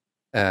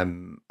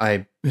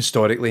I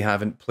historically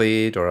haven't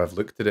played, or I've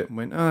looked at it and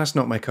went, oh, that's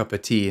not my cup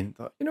of tea, and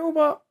thought, you know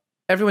what?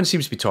 Everyone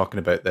seems to be talking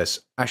about this.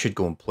 I should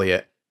go and play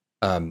it.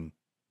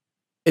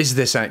 Is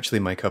this actually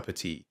my cup of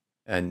tea?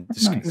 And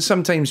nice.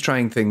 Sometimes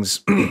trying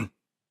things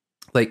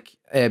like,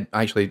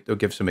 actually, I'll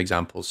give some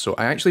examples. So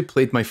I actually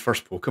played my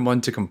first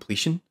Pokemon to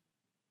completion.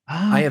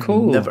 I have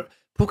never.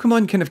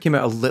 Pokemon kind of came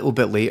out a little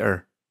bit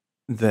later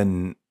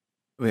than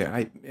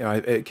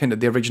kind of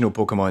the original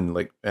Pokemon,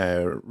 like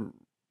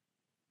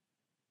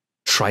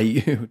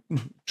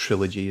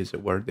trilogy, as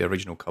it were, the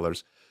original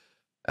colors.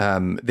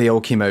 They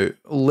all came out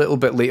a little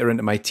bit later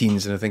into my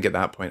teens, and I think at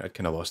that point I'd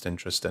kind of lost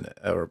interest in it,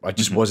 or I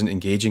just wasn't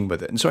engaging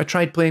with it. And so I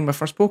tried playing my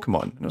first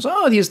Pokemon, and I was like,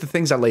 oh, here's the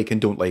things I like and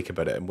don't like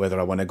about it, and whether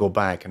I want to go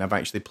back. And I've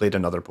actually played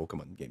another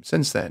Pokemon game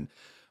since then.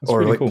 That's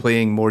or like cool.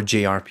 Playing more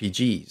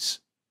JRPGs,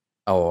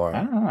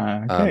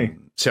 or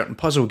certain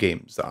puzzle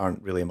games that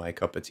aren't really my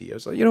cup of tea. I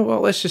was like, you know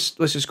what, let's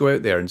just go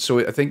out there. And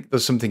so I think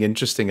there's something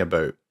interesting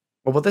about,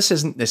 well, this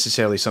isn't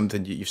necessarily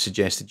something you've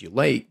suggested you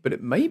like, but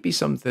it might be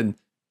something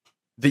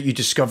that you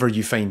discover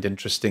you find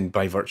interesting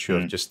by virtue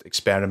of just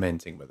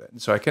experimenting with it.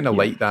 And so I kind of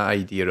like that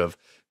idea of,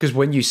 because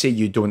when you say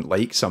you don't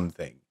like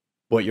something,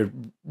 what you're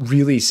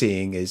really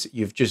saying is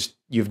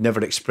you've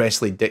never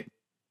expressly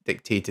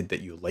dictated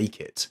that you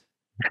like it.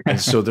 And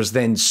so there's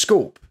then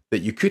scope that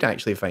you could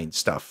actually find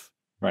stuff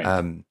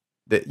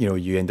that, you know,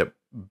 you end up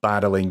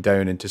barreling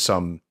down into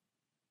some,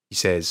 he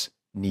says,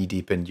 knee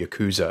deep in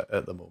Yakuza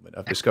at the moment.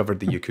 I've discovered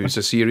the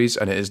Yakuza series,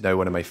 and it is now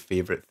one of my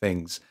favorite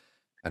things.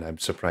 And I'm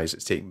surprised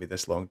it's taken me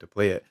this long to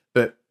play it.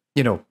 But,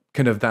 you know,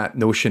 kind of that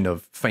notion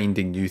of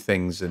finding new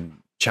things and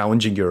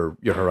challenging your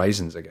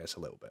horizons, I guess, a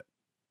little bit.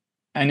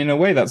 And in a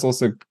way, that's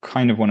also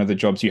kind of one of the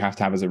jobs you have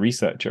to have as a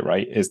researcher,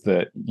 right? Is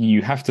that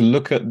you have to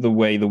look at the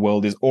way the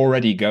world is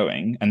already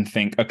going and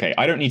think, okay,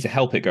 I don't need to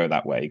help it go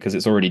that way because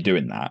it's already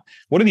doing that.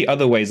 What are the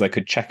other ways I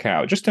could check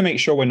out just to make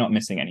sure we're not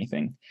missing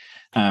anything?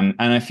 And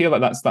I feel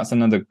like that's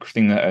another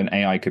thing that an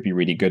AI could be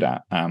really good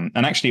at.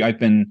 And actually, I've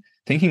been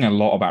thinking a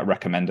lot about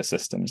recommender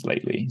systems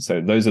lately.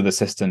 So those are the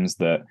systems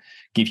that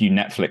give you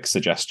Netflix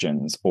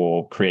suggestions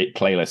or create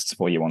playlists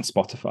for you on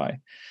Spotify.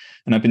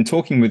 And I've been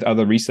talking with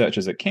other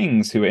researchers at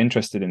King's who are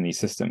interested in these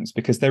systems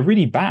because they're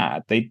really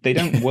bad. They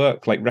don't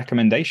work like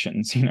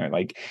recommendations. You know,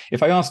 like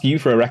if I ask you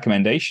for a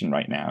recommendation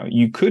right now,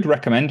 you could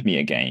recommend me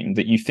a game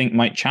that you think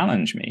might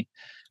challenge me.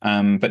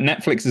 But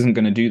Netflix isn't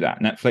going to do that.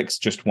 Netflix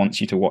just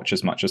wants you to watch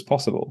as much as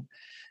possible.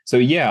 So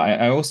yeah,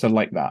 I also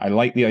like that. I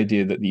like the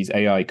idea that these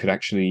AI could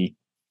actually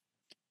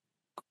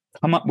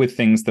come up with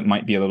things that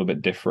might be a little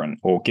bit different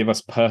or give us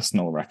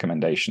personal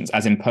recommendations,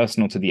 as in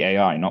personal to the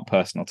AI, not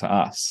personal to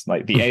us.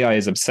 Like the AI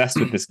is obsessed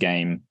with this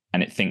game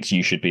and it thinks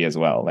you should be as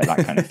well, like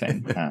that kind of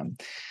thing.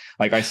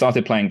 Like I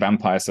started playing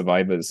Vampire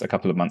Survivors a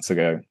couple of months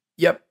ago.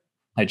 Yep.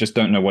 I just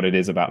don't know what it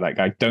is about that.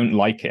 I don't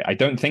like it. I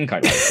don't think I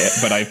like it,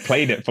 but I've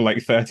played it for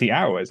like 30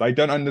 hours. I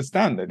don't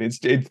understand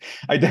it.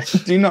 I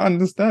do not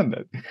understand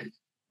it.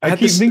 I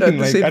keep thinking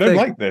like, I don't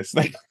like this.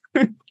 Like,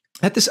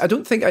 At this, I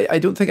don't think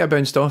I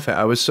bounced off it.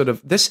 I was sort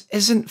of, this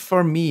isn't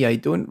for me. I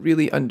don't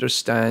really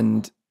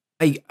understand.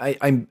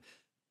 I'm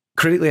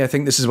critically, I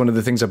think this is one of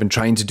the things I've been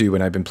trying to do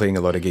when I've been playing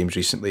a lot of games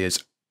recently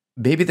is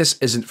maybe this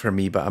isn't for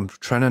me, but I'm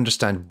trying to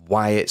understand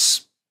why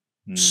it's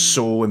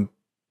so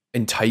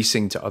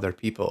enticing to other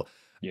people.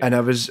 Yeah.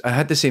 And I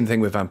had the same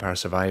thing with Vampire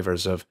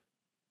Survivors of,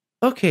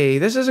 okay,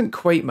 this isn't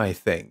quite my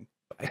thing.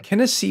 I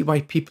kind of see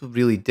why people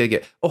really dig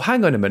it. Oh,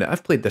 hang on a minute.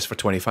 I've played this for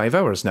 25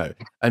 hours now,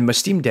 and my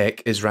Steam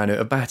Deck is ran out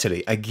of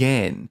battery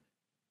again.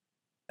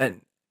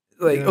 And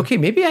okay,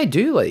 maybe I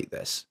do like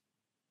this.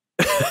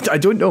 I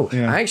don't know.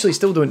 Yeah. I actually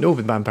still don't know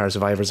with Vampire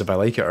Survivors if I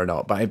like it or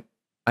not, but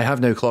I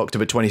have now clocked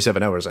about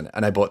 27 hours in it,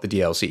 and I bought the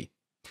DLC.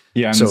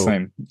 Yeah, I'm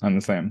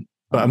the same.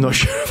 But I'm not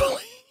sure if I like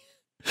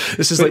it.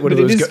 This is like one of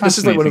those. This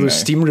is like one of those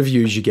Steam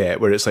reviews you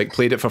get where it's like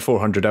played it for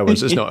 400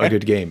 hours. It's not a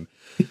good game.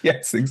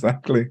 Yes,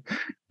 exactly.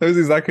 That was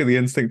exactly the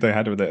instinct I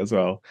had with it as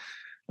well.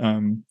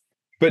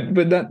 But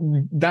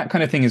that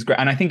kind of thing is great,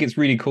 and I think it's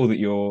really cool that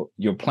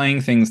you're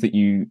playing things that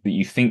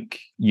you think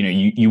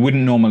you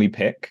wouldn't normally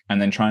pick, and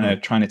then trying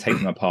to take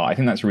them apart. I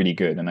think that's really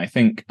good, and I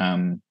think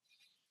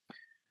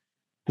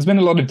There's been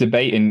a lot of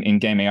debate in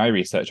game AI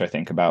research, I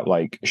think, about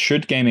like,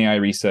 should game AI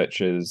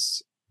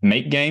researchers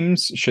make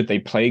games? Should they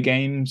play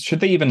games?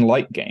 Should they even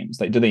like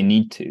games? Like, do they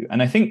need to?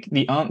 And I think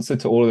the answer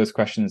to all of those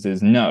questions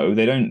is no,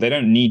 they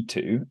don't need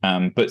to.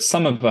 But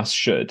some of us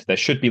should. There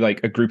should be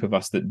like a group of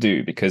us that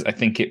do, because I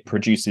think it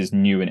produces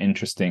new and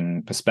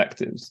interesting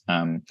perspectives.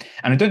 And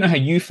I don't know how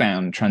you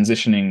found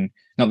transitioning,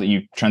 not that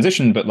you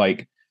transitioned, but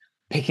like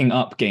picking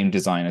up game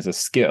design as a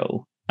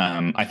skill.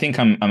 I think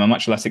I'm a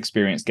much less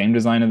experienced game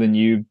designer than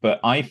you,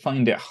 but I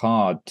find it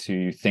hard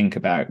to think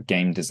about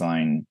game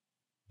design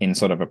in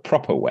sort of a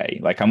proper way.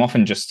 Like, I'm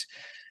often just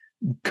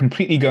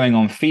completely going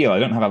on feel. I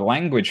don't have a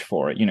language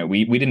for it. You know,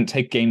 we didn't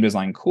take game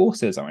design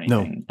courses or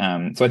anything.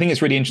 No. So I think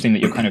it's really interesting that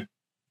you're kind of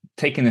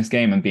taking this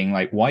game and being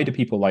like, why do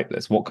people like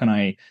this? How can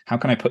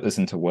I put this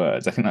into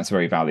words? I think that's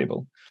very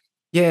valuable.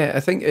 Yeah, I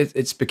think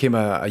it's become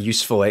a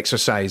useful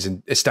exercise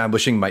in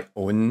establishing my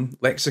own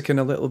lexicon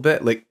a little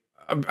bit. Like,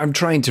 I'm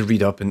trying to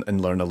read up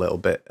and learn a little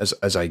bit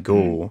as I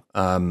go.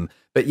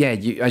 But yeah,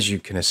 as you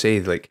kind of say,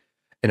 like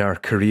in our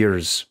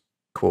careers,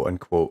 quote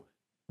unquote,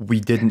 we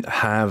didn't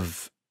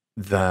have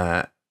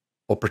that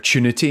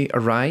opportunity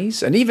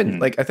arise. And even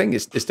like, I think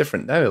it's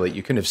different now. Like,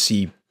 you kind of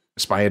see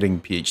aspiring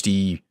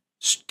PhD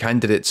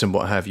candidates and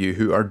what have you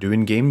who are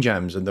doing game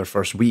jams in their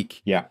first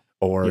week. Yeah.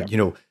 Or, you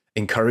know,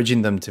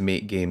 encouraging them to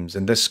make games.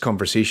 And this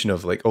conversation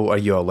of like, oh, are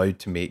you allowed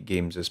to make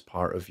games as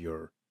part of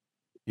your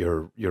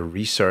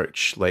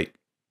research? Like,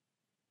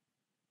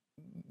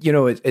 you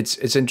know,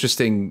 it's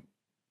interesting.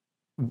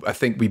 I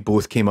think we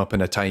both came up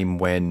in a time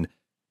when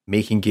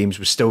making games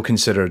was still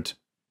considered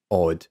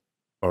odd,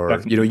 or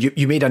Definitely. You know,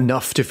 you made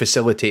enough to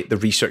facilitate the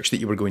research that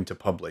you were going to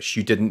publish.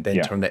 You didn't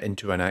then turn it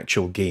into an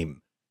actual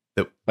game.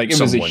 That like,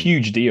 it was a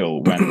huge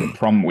deal when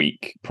Prom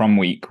Week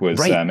was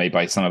made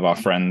by some of our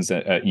friends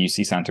at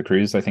UC Santa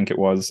Cruz, I think it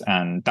was,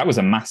 and that was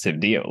a massive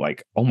deal.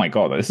 Like, oh my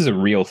god, this is a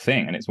real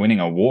thing, and it's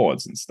winning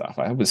awards and stuff.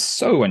 It was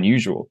so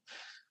unusual.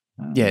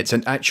 Yeah, it's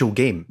an actual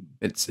game.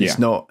 It's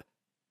not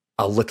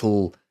a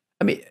little.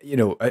 I mean, you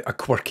know, a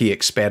quirky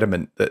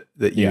experiment that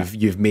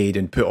you've made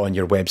and put on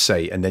your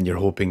website, and then you're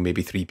hoping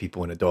maybe 3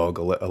 people and a dog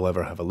will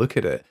ever have a look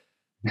at it.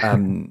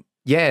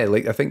 Yeah,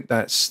 like, I think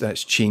that's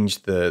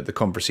changed the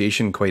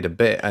conversation quite a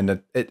bit,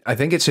 and I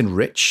think it's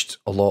enriched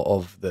a lot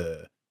of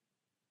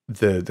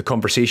the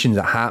conversation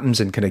that happens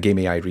in kind of game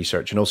AI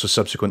research, and also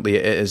subsequently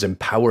it has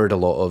empowered a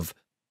lot of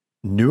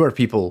newer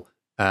people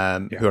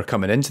who are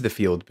coming into the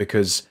field,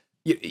 because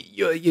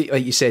you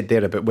like you said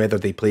there about whether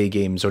they play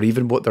games or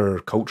even what their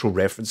cultural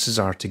references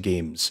are to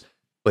games.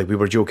 Like, we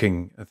were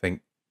joking, I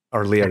think,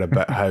 earlier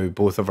about how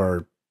both of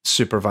our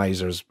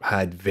supervisors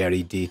had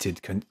very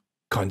dated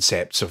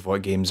concepts of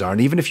what games are.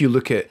 And even if you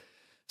look at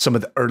some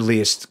of the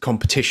earliest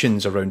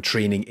competitions around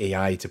training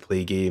AI to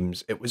play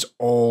games, it was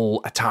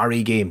all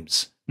Atari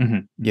games.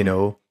 You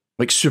know,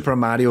 like Super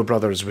Mario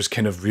Brothers was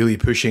kind of really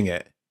pushing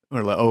it.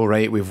 We're like, oh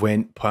right, we've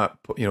went,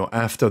 you know,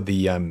 after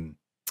the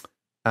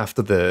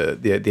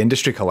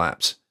industry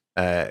collapse,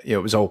 you know,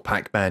 it was all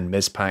Pac-Man,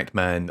 Ms.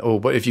 Pac-Man. Oh,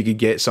 what if you could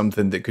get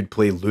something that could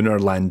play Lunar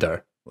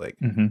Lander? Like,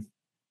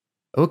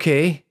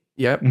 okay,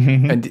 yep.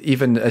 And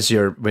even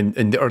when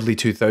in the early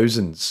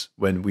 2000s,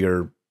 when we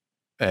were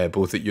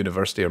both at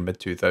university, or mid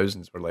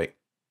 2000s, we're like,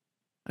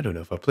 I don't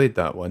know if I played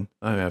that one.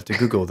 I have to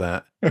Google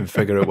that and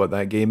figure out what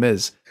that game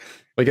is.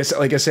 Like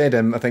I said,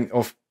 I think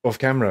off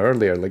camera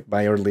earlier, like,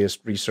 my earliest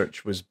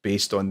research was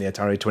based on the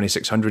Atari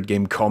 2600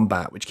 game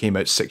Combat, which came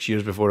out 6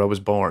 years before I was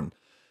born,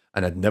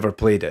 and I'd never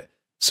played it.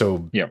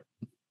 So yeah,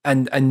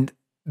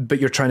 but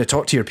you're trying to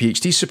talk to your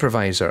PhD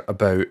supervisor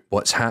about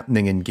what's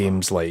happening in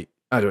games like,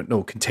 I don't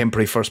know,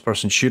 contemporary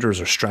first-person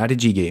shooters or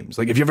strategy games.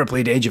 Like, have you ever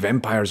played Age of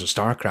Empires or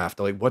StarCraft?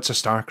 Or like, what's a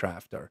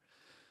StarCraft? Or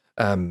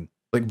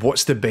like,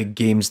 what's the big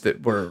games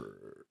that were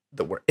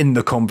in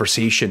the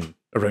conversation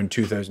around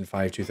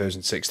 2005,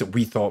 2006 that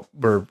we thought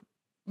were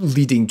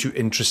leading to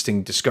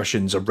interesting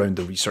discussions around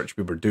the research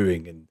we were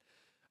doing? And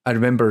I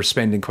remember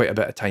spending quite a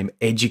bit of time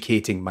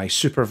educating my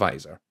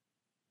supervisor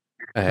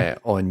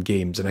on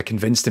games, and I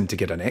convinced him to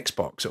get an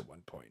Xbox at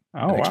one point.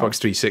 Xbox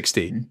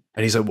 360. And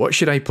he's like, what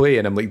should I play?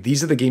 And I'm like,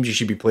 these are the games you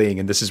should be playing,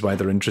 and this is why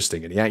they're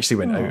interesting. And he actually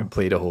went out and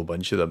played a whole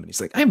bunch of them. And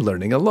he's like, I'm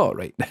learning a lot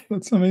right now.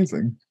 That's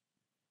amazing.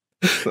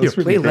 That's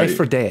really play great. Left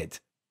 4 Dead.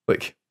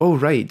 Like, oh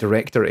right,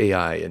 director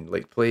AI, and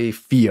like play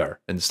Fear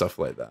and stuff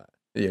like that.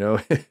 You know,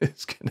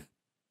 it's kind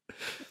of.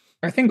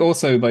 I think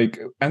also, like,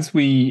 as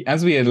we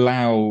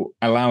allow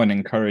and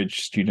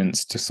encourage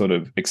students to sort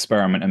of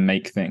experiment and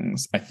make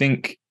things, I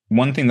think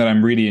one thing that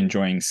I'm really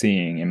enjoying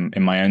seeing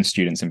in my own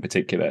students in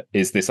particular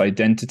is this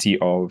identity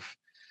of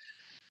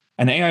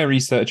an AI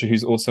researcher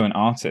who's also an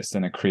artist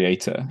and a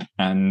creator.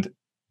 And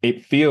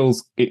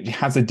it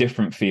has a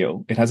different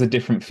feel. It has a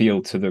different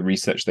feel to the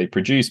research they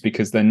produce,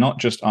 because they're not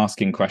just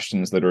asking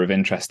questions that are of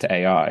interest to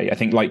AI. I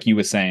think, like you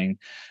were saying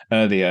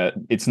earlier,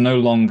 it's no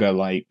longer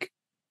like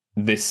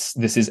this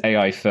is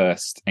AI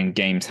first and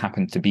games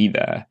happen to be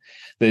there.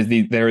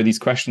 There are these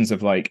questions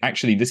of like,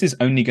 actually, this is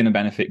only going to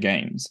benefit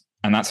games,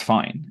 and that's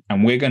fine.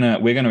 And we're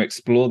gonna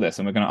explore this,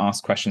 and we're gonna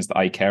ask questions that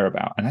I care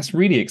about, and that's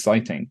really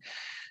exciting.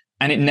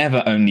 And it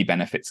never only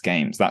benefits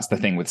games. That's the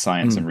thing with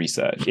science and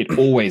research. It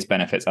always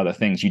benefits other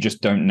things. You just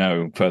don't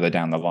know further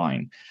down the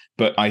line.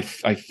 But I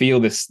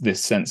feel this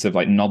sense of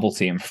like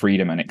novelty and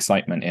freedom and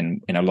excitement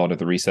in a lot of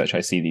the research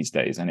I see these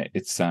days, and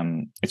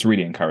it's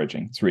really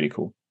encouraging. It's really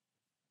cool.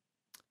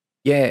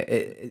 Yeah,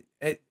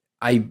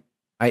 I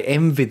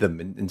envy them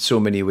in so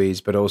many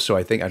ways, but also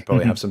I think I'd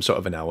probably have some sort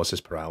of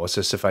analysis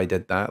paralysis if I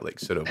did that. Like,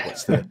 sort of,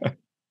 what's the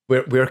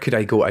where could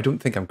I go? I don't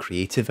think I'm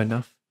creative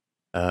enough,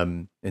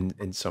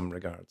 in some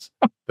regards.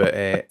 But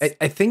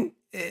I think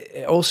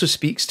it also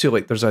speaks to,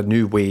 like, there's a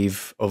new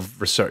wave of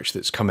research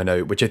that's coming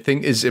out, which I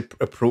think is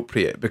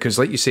appropriate because,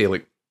 like you say,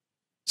 like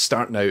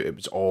starting out, it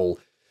was all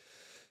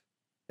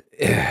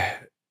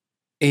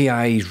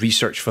AI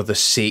research for the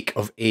sake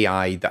of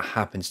AI that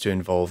happens to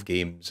involve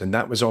games. And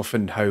that was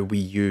often how we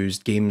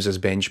used games as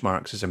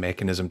benchmarks, as a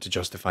mechanism to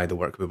justify the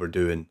work we were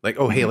doing. Like,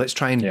 oh, hey, let's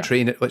try and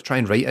train it. Let's try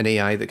and write an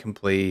AI that can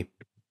play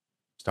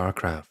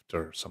StarCraft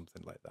or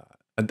something like that.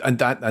 And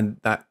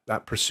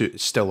that pursuit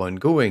is still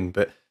ongoing.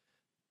 But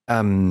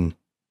the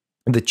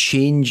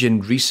change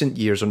in recent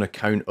years on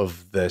account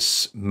of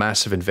this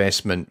massive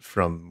investment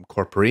from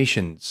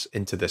corporations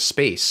into this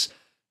space,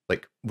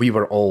 like, we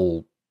were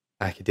all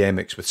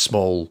academics with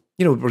small,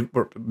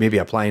 we're maybe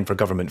applying for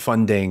government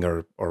funding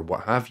or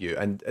what have you.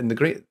 And the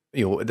great,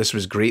 this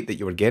was great that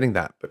you were getting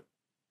that. But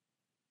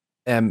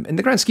in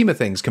the grand scheme of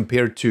things,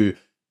 compared to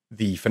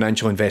the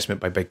financial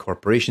investment by big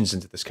corporations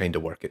into this kind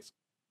of work, it's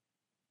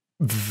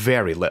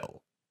very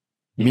little.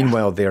 Yeah.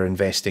 Meanwhile, they're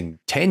investing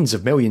tens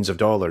of millions of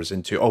dollars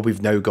into,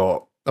 we've now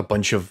got a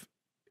bunch of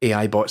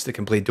AI bots that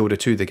can play Dota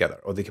 2 together,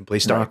 or they can play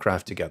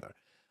StarCraft together.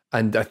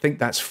 And I think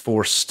that's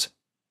forced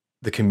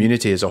the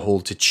community as a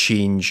whole to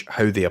change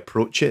how they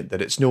approach it,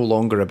 that it's no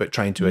longer about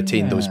trying to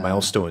attain those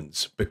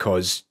milestones,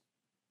 because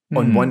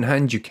on one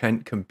hand, you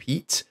can't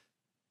compete.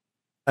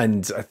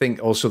 And I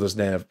think also there's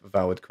now a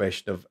valid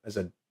question of, as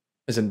an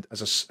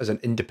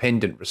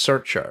independent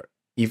researcher,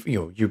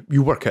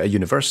 you work at a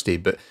university,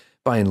 but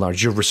by and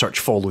large, your research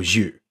follows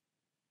you.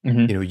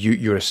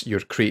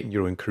 You're creating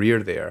your own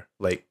career there.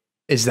 Like,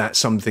 is that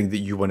something that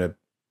you want to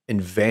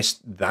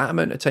invest that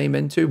amount of time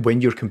into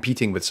when you're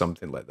competing with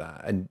something like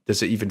that? And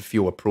does it even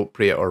feel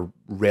appropriate or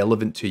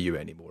relevant to you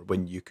anymore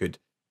when you could,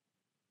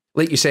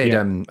 like you said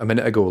a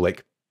minute ago,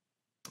 like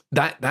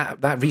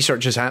that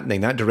research is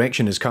happening, that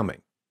direction is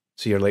coming.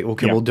 So you're like,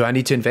 okay, well, do I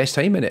need to invest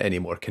time in it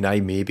anymore? Can I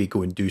maybe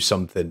go and do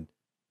something,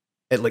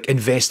 like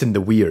invest in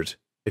the weird,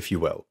 if you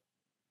will?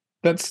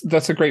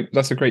 That's a great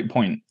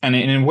point. And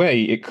in a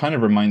way, it kind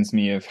of reminds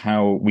me of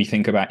how we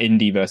think about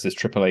indie versus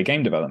AAA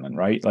game development,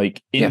 right?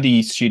 Like,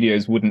 indie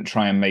studios wouldn't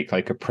try and make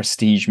like a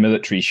prestige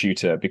military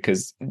shooter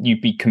because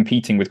you'd be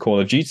competing with Call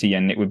of Duty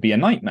and it would be a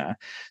nightmare.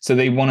 So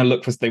they want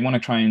to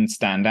try and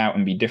stand out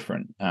and be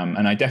different.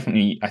 And I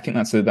think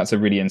that's a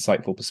really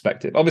insightful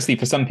perspective. Obviously,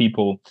 for some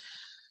people,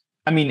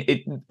 I mean,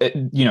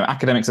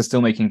 academics are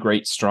still making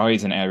great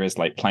strides in areas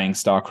like playing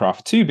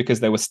StarCraft 2 because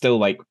there were still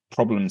like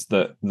problems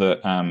that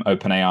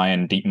OpenAI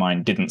and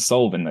DeepMind didn't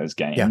solve in those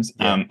games.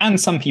 And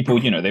some people,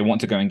 they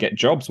want to go and get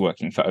jobs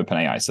working for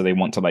OpenAI, so they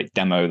want to like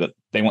demo that,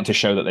 they want to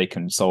show that they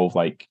can solve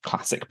like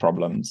classic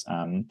problems.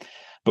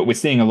 But we're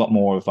seeing a lot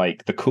more of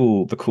like the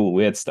cool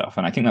weird stuff,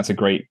 and I think that's a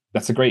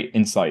great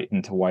insight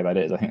into why that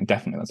is. I think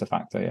definitely that's a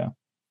factor. Yeah.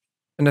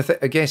 And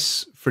I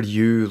guess for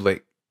you,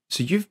 like,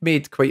 so you've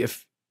made quite a.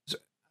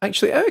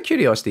 Actually, out of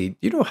curiosity, do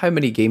you know how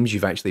many games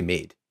you've actually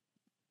made?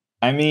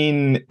 I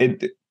mean,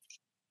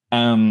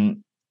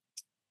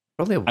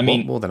 probably a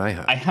lot more than I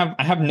have. I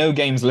have no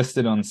games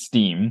listed on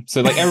Steam,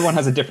 so like everyone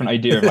has a different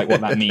idea of like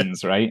what that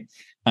means, right?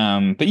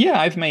 But yeah,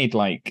 I've made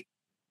like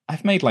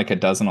a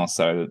dozen or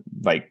so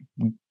like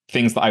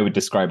things that I would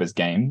describe as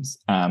games.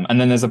 And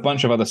then there's a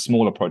bunch of other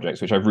smaller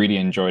projects which I've really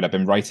enjoyed. I've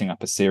been writing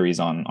up a series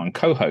on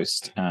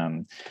Co-Host,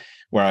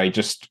 where I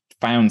just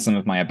found some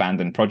of my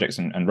abandoned projects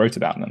and wrote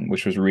about them,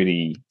 which was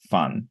really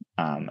fun.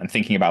 And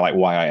thinking about like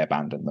why I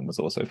abandoned them was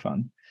also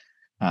fun.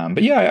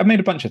 But yeah, I've made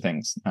a bunch of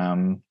things.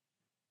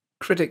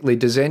 Critically,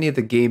 does any of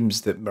the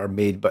games that are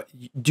made, but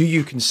do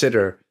you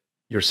consider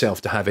yourself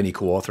to have any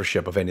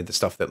co-authorship of any of the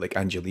stuff that like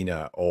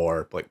Angelina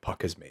or like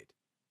Puck has made?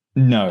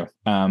 No,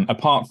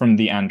 apart from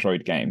the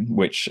Android game,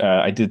 which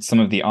I did some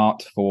of the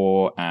art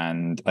for,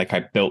 and like I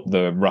built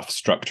the rough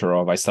structure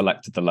of, I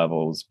selected the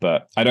levels,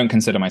 but I don't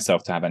consider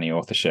myself to have any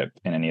authorship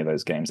in any of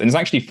those games. And it's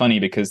actually funny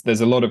because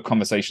there's a lot of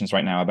conversations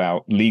right now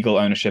about legal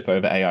ownership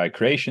over AI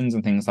creations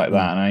and things like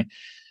that. And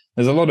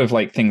there's a lot of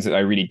like things that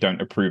I really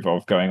don't approve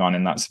of going on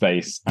in that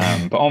space.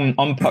 But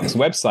on Puck's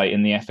website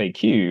in the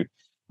FAQ,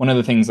 one of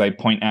the things I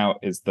point out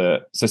is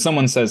that, so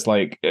someone says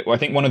like, I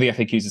think one of the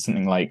FAQs is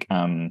something like,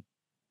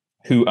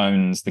 who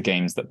owns the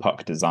games that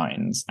Puck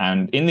designs?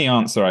 And in the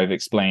answer, I've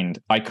explained,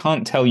 I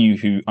can't tell you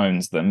who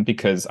owns them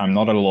because I'm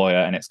not a lawyer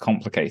and it's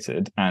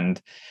complicated.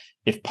 And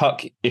if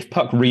Puck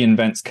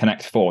reinvents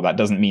Connect 4, that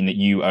doesn't mean that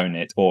you own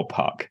it or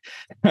Puck.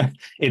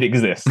 It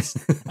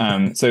exists.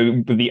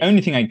 So the only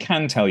thing I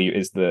can tell you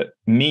is that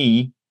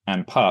me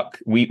and Puck,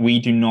 we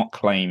do not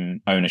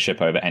claim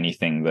ownership over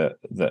anything that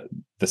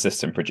the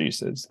system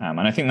produces. And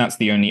I think that's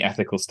the only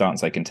ethical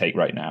stance I can take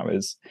right now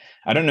is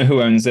I don't know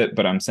who owns it,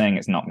 but I'm saying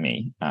it's not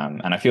me.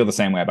 And I feel the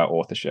same way about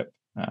authorship.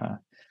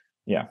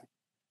 Yeah.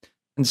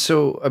 And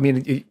so, I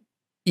mean,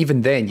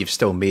 even then, you've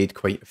still made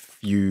quite a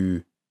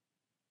few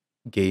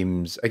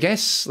games. I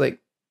guess, like,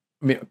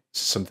 I mean,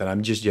 something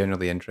I'm just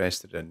generally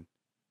interested in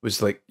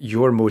was like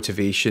your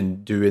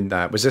motivation doing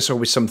that. Was this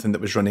always something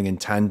that was running in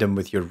tandem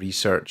with your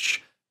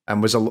research?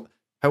 And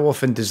how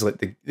often does like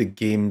the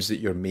games that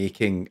you're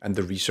making and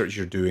the research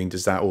you're doing,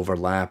 does that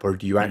overlap? Or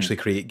do you actually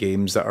create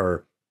games that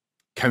are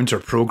counter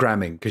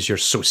programming because you're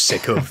so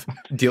sick of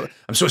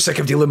I'm so sick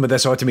of dealing with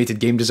this automated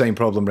game design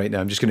problem right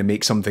now. I'm just going to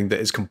make something that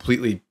is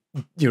completely,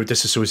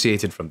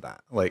 disassociated from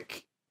that.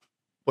 Like,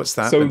 what's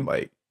that been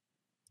like?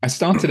 I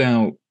started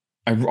out,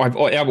 I've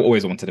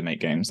always wanted to make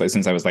games, like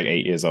since I was like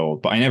 8 years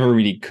old, but I never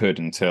really could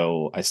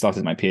until I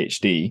started my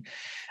PhD.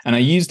 And I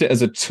used it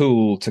as a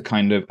tool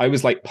to I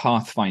was like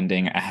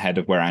pathfinding ahead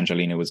of where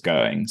Angelina was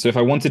going. So if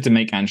I wanted to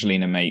make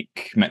Angelina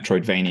make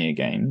Metroidvania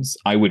games,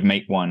 I would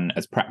make one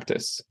as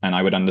practice. And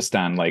I would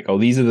understand like, oh,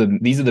 these are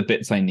the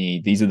bits I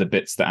need. These are the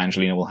bits that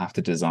Angelina will have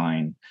to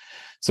design.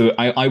 So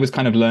I was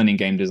kind of learning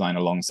game design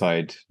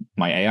alongside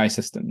my AI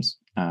systems.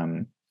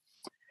 And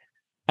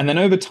then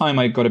over time,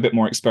 I got a bit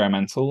more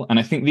experimental. And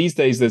I think these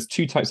days, there's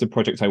two types of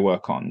projects I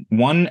work on.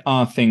 One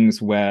are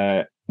things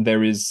where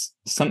there is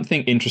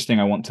something interesting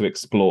I want to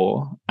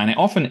explore. And there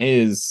often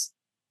is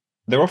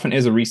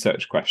a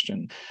research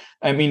question.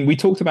 I mean, we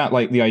talked about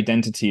like the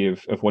identity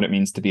of what it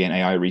means to be an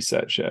AI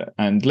researcher.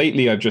 And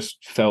lately, I've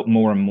just felt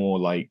more and more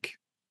like,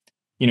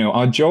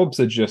 our jobs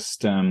are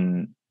just,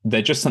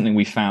 they're just something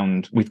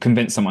we've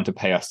convinced someone to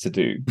pay us to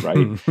do,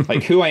 right?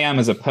 Like who I am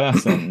as a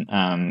person,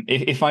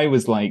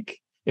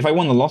 if I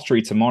won the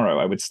lottery tomorrow,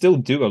 I would still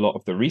do a lot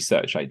of the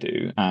research I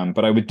do,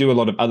 but I would do a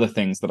lot of other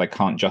things that I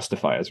can't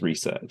justify as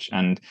research.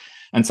 And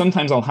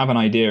sometimes I'll have an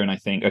idea and I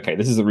think, okay,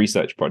 this is a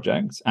research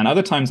project. And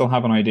other times I'll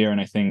have an idea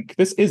and I think,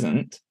 this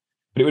isn't,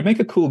 but it would make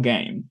a cool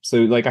game. So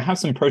like I have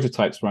some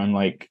prototypes where I'm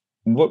like,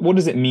 what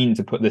does it mean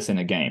to put this in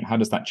a game? How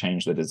does that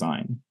change the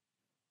design?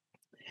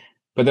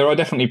 But there are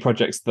definitely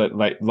projects that,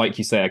 like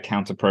you say, are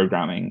counter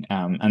programming.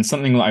 And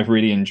something that I've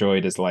really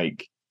enjoyed is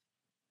like,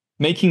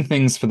 making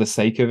things for the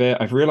sake of it.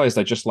 I've realized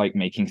I just like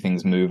making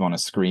things move on a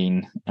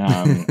screen,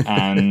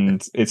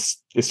 and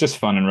it's just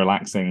fun and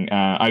relaxing.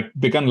 I've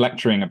begun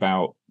lecturing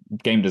about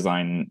game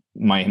design,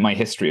 my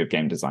history of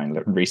game design.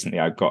 Recently,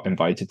 I got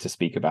invited to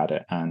speak about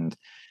it, and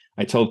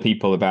I told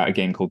people about a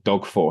game called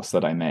Dog Force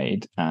that I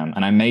made,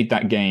 and I made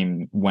that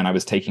game when I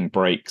was taking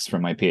breaks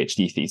from my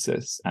PhD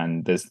thesis.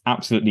 And there's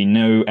absolutely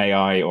no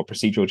AI or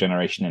procedural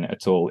generation in it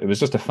at all. It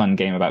was just a fun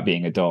game about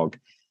being a dog.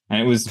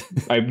 And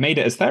I made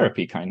it as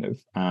therapy kind of.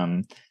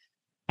 And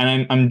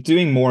I'm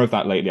doing more of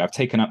that lately. I've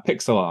taken up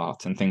pixel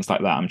art and things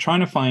like that. I'm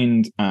trying to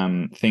find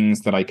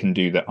things that I can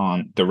do that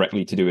aren't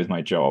directly to do with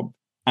my job.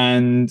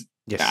 And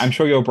yes, I'm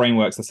sure your brain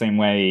works the same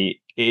way.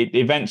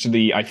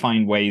 Eventually I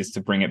find ways to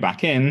bring it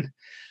back in.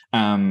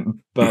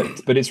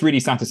 But it's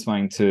really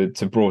satisfying to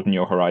broaden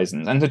your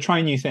horizons and to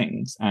try new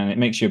things. And it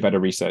makes you a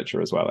better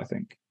researcher as well, I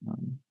think.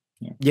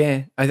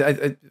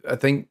 I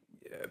think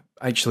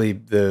actually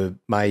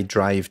my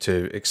drive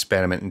to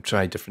experiment and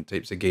try different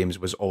types of games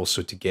was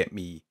also to get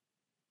me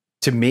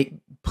to make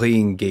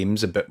playing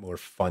games a bit more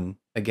fun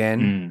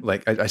again.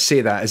 Like I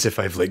say that as if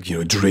I've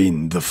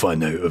drained the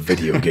fun out of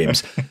video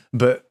games,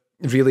 but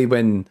really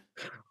when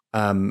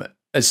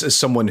as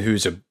someone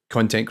who's a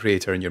content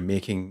creator and you're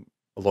making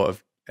a lot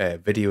of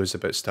videos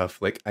about stuff,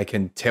 like I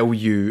can tell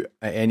you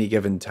at any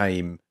given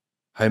time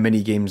how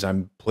many games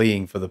I'm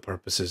playing for the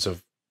purposes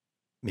of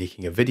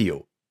making a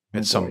video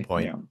at some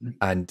point. Yeah.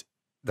 And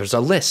there's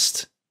a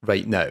list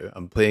right now.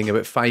 I'm playing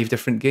about 5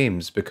 different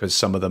games because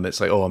some of them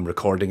it's like, oh, I'm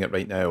recording it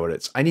right now, or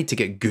it's I need to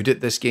get good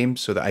at this game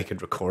so that I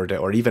could record it,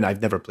 or even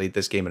I've never played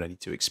this game and I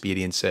need to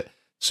experience it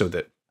so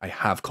that I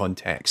have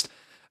context.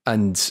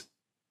 And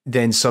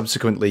then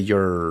subsequently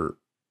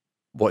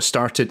what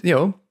started,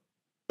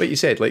 like you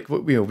said, like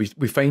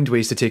we find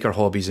ways to take our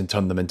hobbies and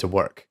turn them into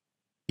work.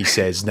 He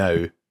says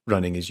now,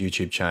 running his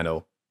YouTube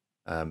channel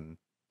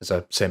as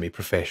a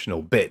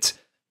semi-professional bit.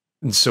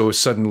 And so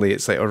suddenly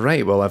it's like, all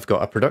right, well, I've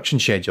got a production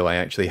schedule. I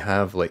actually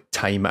have like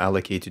time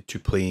allocated to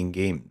playing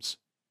games.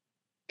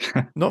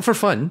 Not for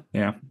fun.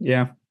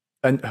 Yeah.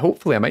 And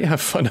hopefully I might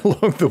have fun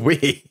along the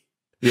way.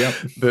 Yeah.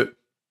 But,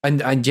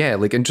 and yeah,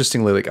 like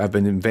interestingly, like I've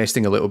been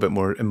investing a little bit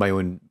more in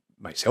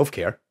my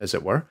self-care, as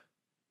it were,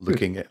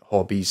 looking at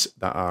hobbies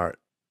that are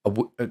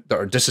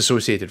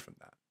disassociated from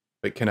that.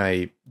 But can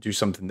I do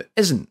something that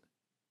isn't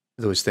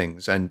those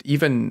things? And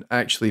even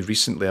actually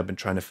recently I've been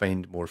trying to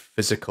find more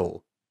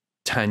physical,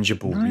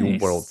 tangible, real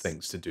world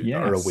things to do that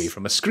are away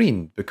from a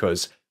screen,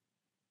 because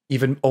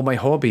even all my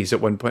hobbies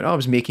at one point, I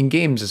was making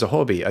games as a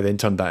hobby. I then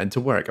turned that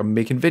into work. I'm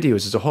making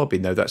videos as a hobby.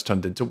 Now that's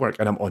turned into work,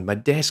 and I'm on my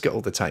desk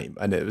all the time.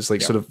 And it was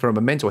like sort of from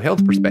a mental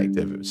health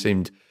perspective, it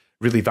seemed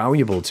really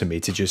valuable to me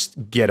to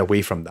just get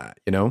away from that,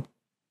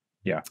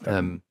 Yeah.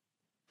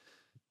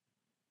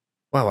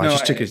 Wow, No,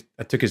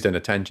 I took us down a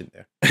tangent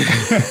there.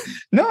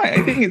 no,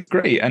 I think it's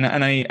great, and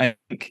I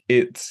think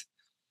it's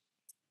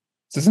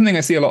so something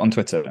I see a lot on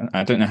Twitter.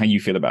 I don't know how you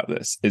feel about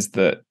this. Is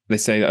that they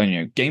say, oh,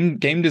 you know, game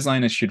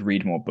designers should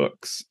read more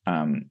books,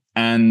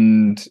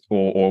 and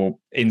or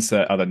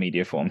insert other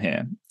media form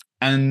here.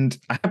 And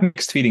I have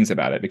mixed feelings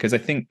about it because I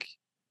think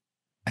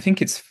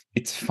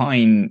it's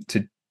fine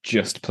to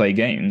just play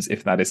games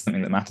if that is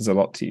something that matters a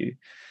lot to you.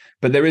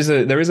 But there is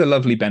a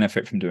lovely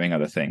benefit from doing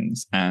other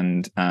things,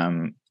 and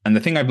the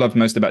thing I've loved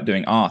most about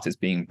doing art is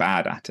being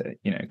bad at it.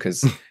 You know,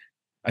 because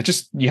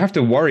you have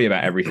to worry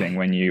about everything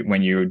when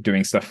you're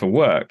doing stuff for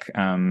work.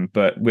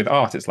 But with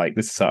art, it's like,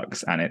 this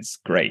sucks and it's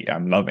great.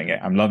 I'm loving it.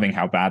 I'm loving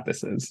how bad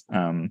this is.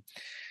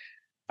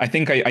 I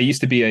think I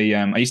used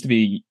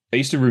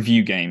to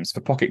review games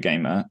for Pocket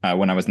Gamer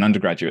when I was an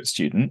undergraduate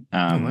student,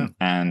 wow.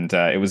 and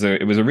it was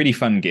a really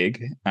fun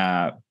gig.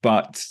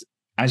 But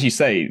as you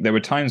say, there were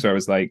times where I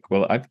was like,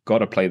 well, I've got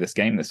to play this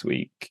game this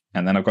week,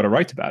 and then I've got to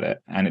write about it,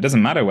 and it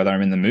doesn't matter whether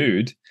I'm in the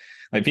mood.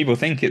 Like, people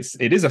think it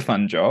is a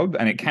fun job,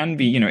 and it can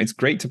be, you know, it's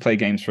great to play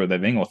games for a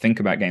living or think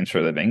about games for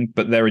a living,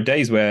 but there are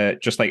days where,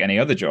 just like any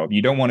other job,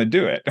 you don't want to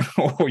do it,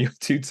 or you're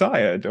too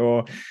tired,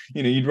 or,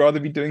 you know, you'd rather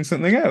be doing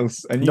something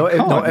else. And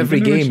not every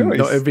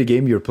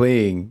game you're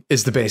playing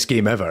is the best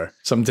game ever.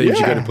 Sometimes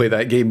you got to play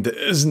that game that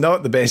is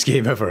not the best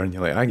game ever, and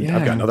you're like,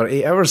 I've got another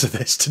 8 hours of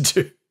this to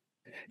do.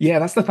 Yeah,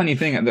 that's the funny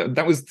thing.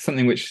 That was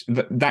something which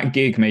that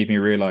gig made me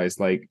realize.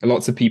 Like,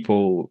 lots of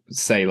people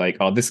say, like,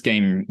 "Oh, this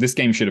game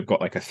should have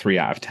got like a 3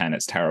 out of 10.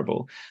 It's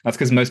terrible." That's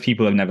because most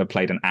people have never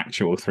played an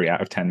actual 3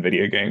 out of 10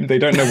 video game. They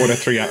don't know what a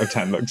 3 out of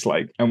 10 looks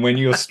like. And when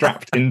you're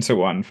strapped into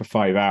one for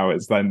 5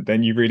 hours,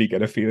 then you really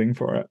get a feeling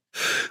for it.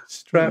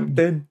 Strapped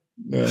in,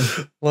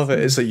 love it.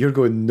 It's like you're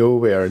going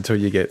nowhere until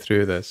you get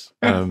through this.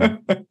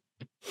 The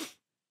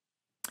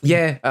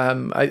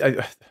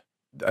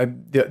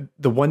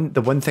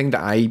one thing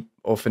that I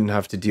often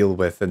have to deal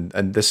with,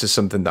 and this is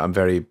something that I'm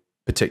very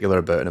particular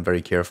about and I'm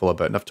very careful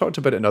about, and I've talked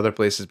about it in other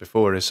places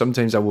before, is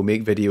sometimes I will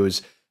make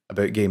videos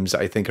about games that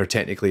I think are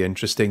technically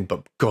interesting,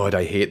 but God,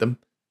 I hate them.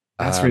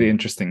 That's really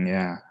interesting,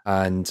 yeah.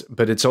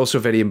 But it's also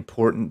very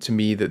important to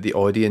me that the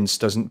audience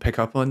doesn't pick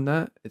up on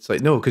that. It's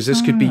like, no, because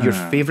this could be your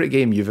favorite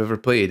game you've ever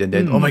played, and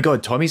then, oh my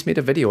God, Tommy's made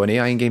a video on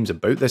AI in games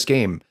about this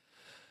game.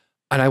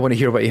 And I want to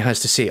hear what he has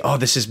to say. Oh,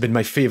 this has been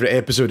my favorite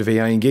episode of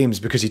AI in games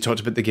because he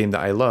talked about the game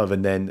that I love.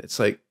 And then it's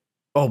like,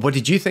 oh, what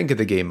did you think of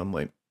the game? I'm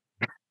like,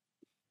 if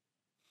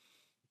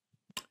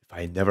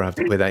I never have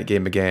to play that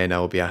game again, I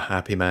will be a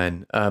happy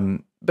man. I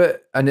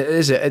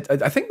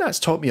think that's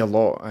taught me a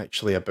lot,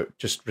 actually, about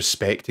just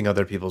respecting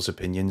other people's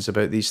opinions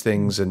about these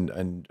things,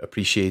 and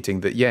appreciating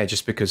that, yeah,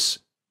 just because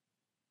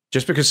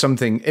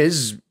something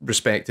is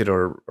respected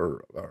or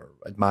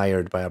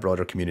admired by a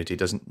broader community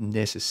doesn't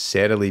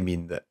necessarily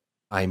mean that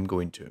I'm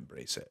going to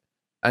embrace it,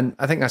 and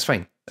I think that's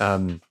fine.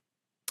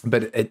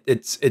 But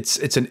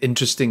it's an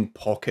interesting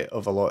pocket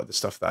of a lot of the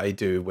stuff that I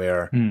do,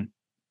 where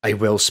I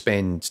will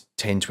spend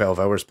 10, 12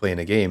 hours playing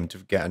a game to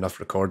get enough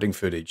recording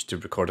footage to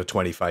record a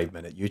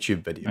 25-minute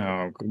YouTube video.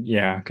 Oh,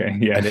 yeah, okay,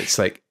 yeah. And it's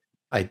like,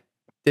 I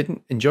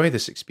didn't enjoy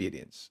this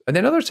experience, and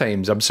then other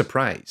times I'm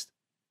surprised,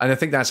 and I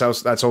think that's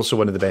also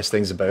one of the best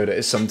things about it.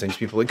 Is sometimes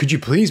people are like, could you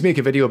please make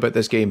a video about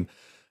this game?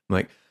 I'm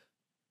like,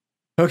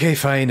 okay,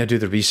 fine, I do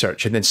the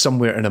research, and then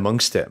somewhere in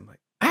amongst it, I'm like,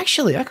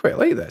 actually, I quite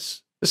like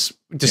this.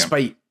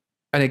 Despite,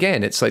 and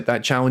again, it's like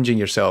that challenging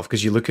yourself,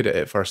 because you look at it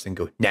at first and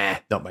go, nah,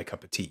 not my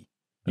cup of tea.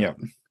 Yeah.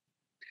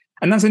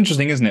 And that's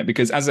interesting, isn't it?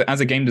 Because as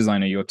a game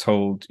designer, you're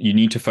told you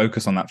need to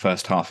focus on that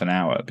first half an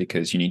hour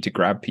because you need to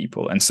grab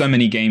people. And so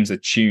many games are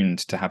tuned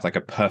to have like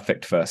a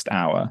perfect first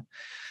hour.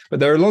 But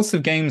there are lots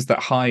of games that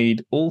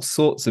hide all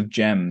sorts of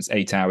gems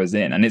 8 hours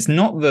in. And it's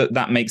not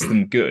that makes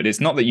them good. It's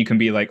not that you can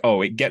be like,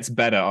 oh, it gets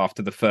better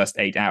after the first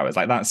 8 hours.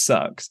 Like, that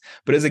sucks.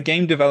 But as a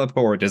game developer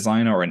or a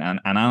designer or an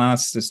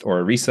analyst or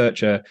a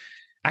researcher,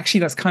 actually,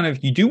 that's kind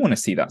of, you do want to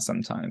see that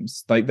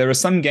sometimes. Like, there are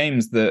some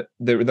games that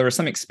there are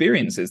some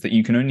experiences that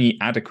you can only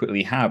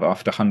adequately have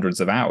after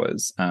hundreds of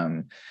hours.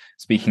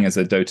 Speaking as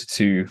a Dota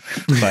 2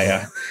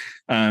 player.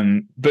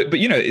 But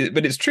you know,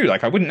 but it's true.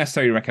 Like, I wouldn't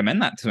necessarily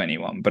recommend that to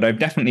anyone, but I've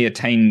definitely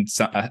attained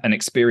an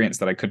experience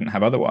that I couldn't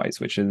have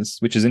otherwise, which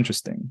is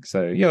interesting.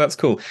 So yeah, that's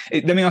cool.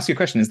 Let me ask you a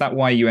question. Is that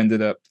why you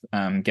ended up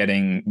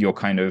getting your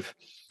kind of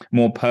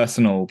more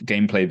personal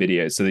gameplay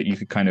videos, so that you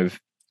could kind of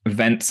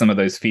vent some of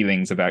those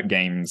feelings about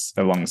games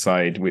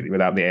alongside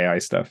without the AI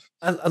stuff?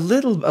 A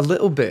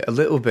little bit.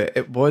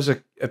 It was a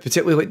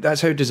particularly, like,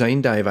 that's how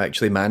Design Dive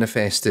actually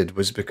manifested,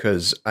 was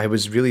because I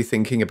was really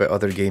thinking about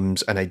other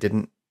games, and I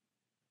didn't.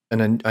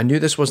 And I knew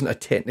this wasn't a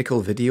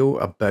technical video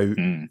about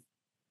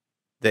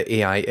the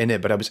AI in it,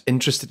 but I was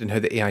interested in how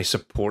the AI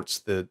supports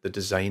the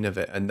design of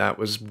it. And that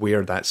was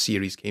where that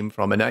series came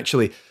from. And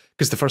actually,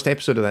 because the first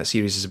episode of that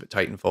series is about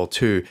Titanfall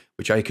 2,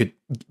 which I could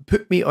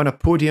put me on a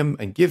podium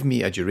and give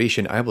me a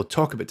duration, I will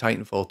talk about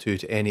Titanfall 2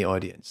 to any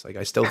audience. Like,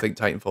 I still think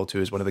Titanfall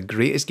 2 is one of the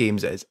greatest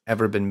games that has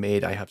ever been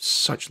made. I have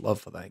such love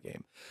for that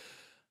game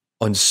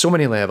on so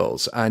many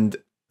levels. And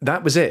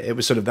that was it. It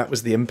was sort of, that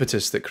was the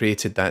impetus that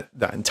created that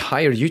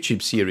entire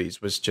YouTube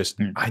series, was just,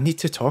 I need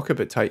to talk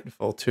about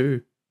Titanfall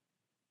 2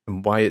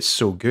 and why it's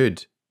so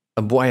good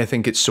and why I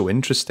think it's so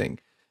interesting.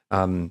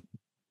 And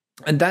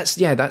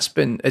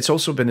it's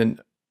also been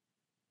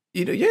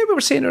we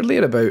were saying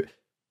earlier about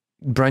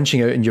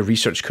branching out in your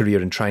research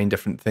career and trying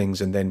different things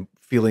and then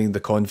feeling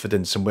the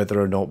confidence and whether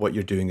or not what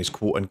you're doing is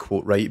quote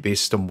unquote right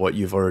based on what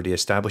you've already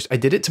established. I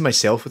did it to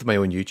myself with my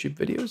own YouTube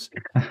videos.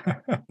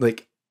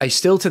 Like, I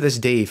still to this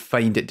day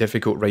find it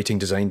difficult writing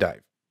Design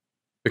Dive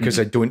because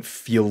I don't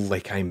feel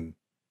like I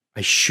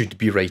should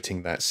be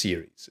writing that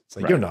series. It's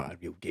like, you're not a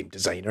real game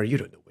designer. You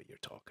don't know what you're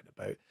talking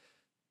about.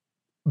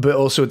 But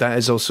also, that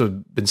has also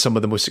been some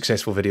of the most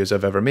successful videos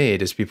I've ever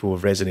made, is people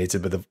have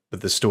resonated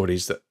with the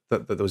stories that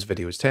those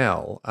videos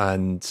tell.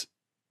 And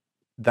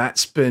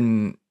that's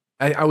been,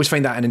 I always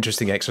find that an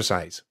interesting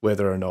exercise,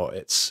 whether or not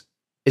is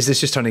this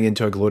just turning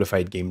into a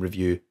glorified game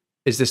review?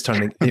 Is this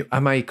turning,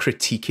 am I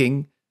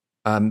critiquing?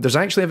 There's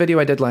actually a video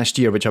I did last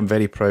year, which I'm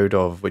very proud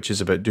of, which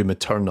is about Doom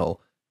Eternal,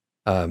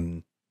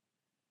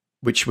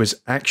 which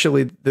was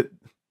actually, that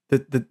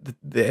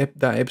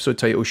episode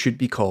title should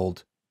be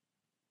called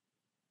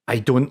I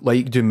Don't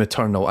Like Doom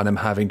Eternal and I'm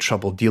Having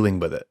Trouble Dealing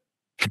with It.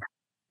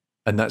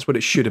 And that's what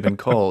it should have been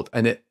called.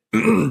 And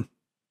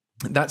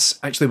that's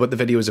actually what the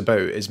video is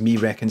about, is me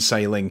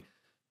reconciling,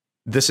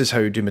 this is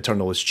how Doom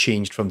Eternal has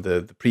changed from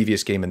the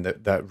previous game and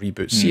that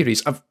reboot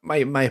series.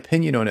 My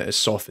opinion on it has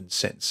softened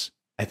since.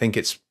 I think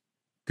it's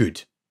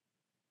good,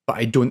 but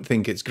I don't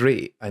think it's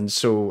great. And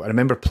so I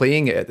remember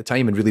playing it at the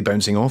time and really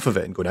bouncing off of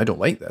it and going, I don't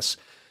like this.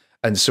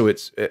 And so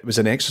it was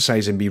an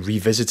exercise in me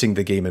revisiting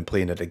the game and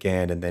playing it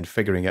again, and then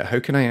figuring out how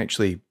can I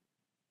actually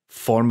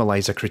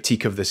formalize a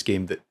critique of this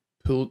game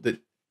that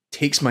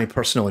takes my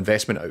personal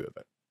investment out of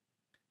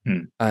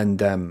it. And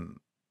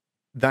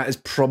that is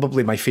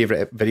probably my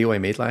favorite video I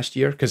made last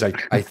year, because I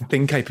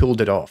think I pulled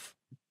it off.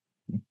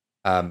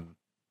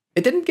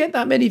 It didn't get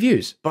that many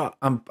views, but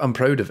I'm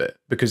proud of it,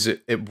 because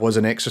it was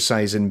an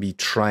exercise in me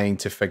trying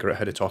to figure out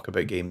how to talk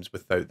about games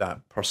without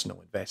that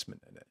personal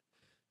investment in it.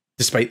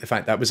 Despite the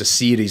fact that was a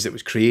series that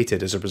was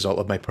created as a result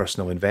of my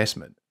personal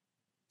investment.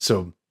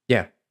 So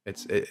yeah,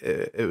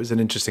 it was an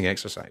interesting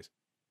exercise.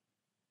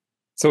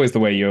 It's always the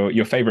way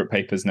your favorite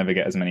papers never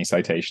get as many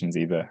citations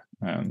either.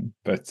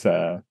 But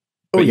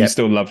you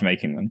still love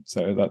making them.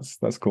 So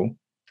that's cool.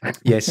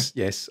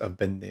 Yes, I've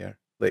been there.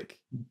 Like,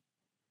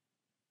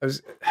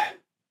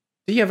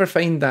 do you ever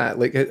find that,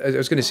 like, I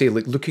was going to say,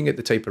 like, looking at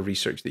the type of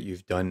research that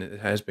you've done,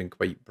 it has been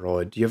quite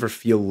broad. Do you ever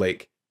feel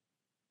like,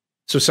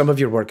 so some of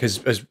your work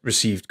has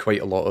received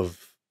quite a lot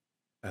of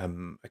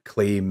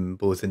acclaim,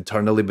 both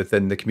internally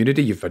within the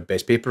community. You've had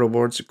Best Paper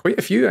Awards, quite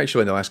a few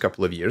actually in the last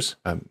couple of years.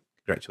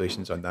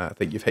 Congratulations on that. I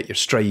think you've hit your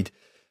stride.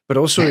 But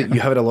also you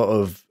have a lot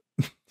of,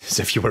 as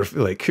if you were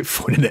like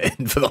phoning it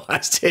in for the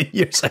last 10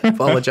 years, I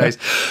apologize.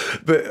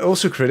 But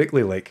also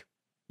critically, like,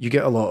 you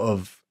get a lot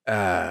of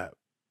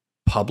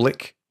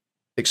public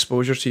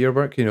exposure to your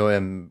work.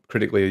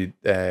 Critically,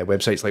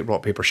 websites like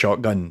Rock Paper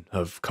Shotgun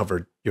have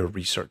covered your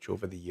research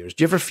over the years.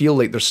 Do you ever feel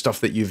like there's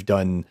stuff that you've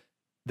done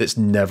that's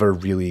never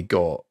really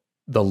got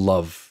the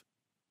love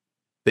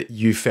that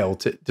you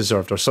felt it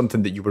deserved, or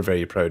something that you were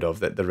very proud of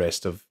that the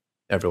rest of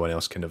everyone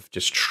else kind of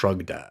just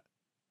shrugged at?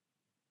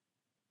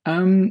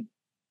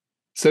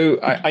 So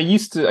I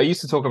used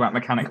to talk about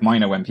Mechanic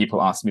Miner when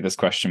people asked me this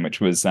question, which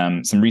was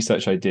some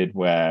research I did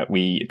where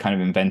we kind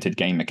of invented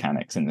game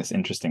mechanics in this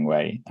interesting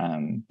way.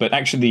 But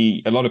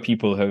actually, a lot of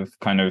people have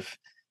kind of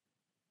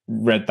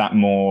read that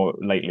more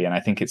lately, and I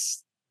think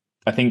it's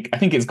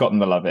gotten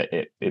the love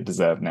it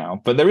deserved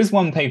now. But there is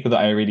one paper that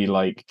I really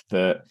liked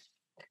that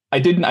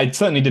I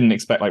certainly didn't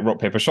expect like Rock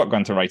Paper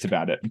Shotgun to write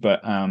about it,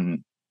 but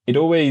it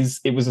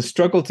was a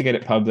struggle to get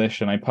it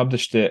published, and I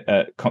published it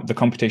at the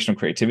Computational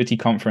Creativity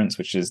Conference,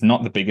 which is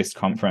not the biggest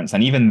conference,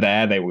 and even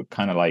there they were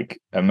kind of like,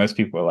 most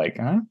people were like,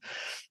 huh?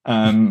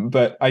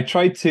 But I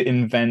tried to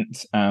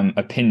invent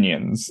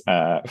opinions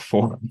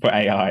for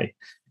AI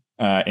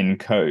in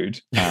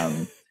code.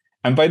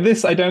 And by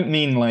this, I don't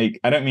mean like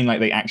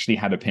they actually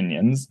had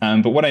opinions,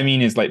 but what I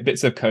mean is like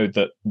bits of code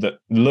that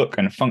look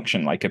and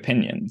function like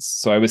opinions.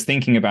 So I was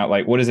thinking about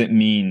like, what does it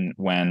mean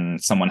when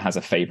someone has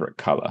a favorite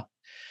color?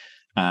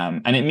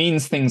 And it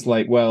means things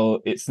like, well,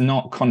 it's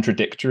not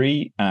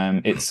contradictory,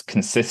 it's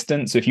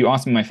consistent. So if you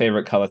ask me my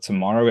favorite color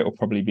tomorrow, it will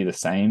probably be the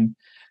same.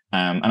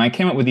 And I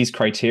came up with these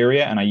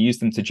criteria, and I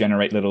used them to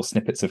generate little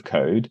snippets of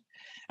code.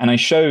 And I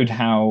showed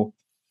how,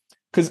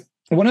 because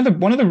one of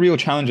the real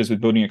challenges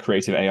with building a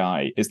creative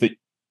AI is that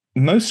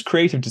most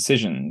creative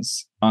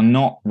decisions are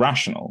not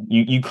rational.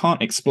 You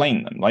can't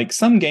explain them. Like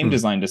some game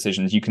design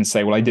decisions, you can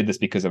say, well, I did this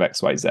because of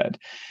X, Y, Z.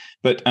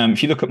 But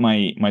if you look at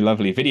my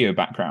lovely video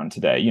background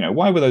today,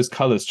 why were those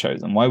colors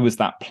chosen? Why was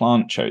that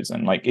plant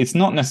chosen? Like, it's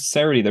not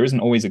necessarily, there isn't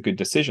always a good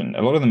decision.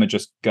 A lot of them are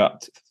just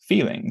gut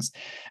feelings.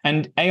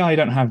 And AI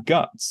don't have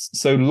guts.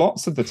 So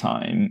lots of the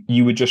time,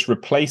 you would just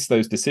replace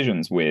those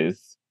decisions with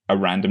a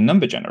random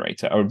number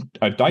generator or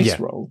a dice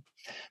roll.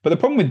 But the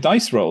problem with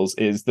dice rolls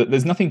is that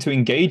there's nothing to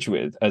engage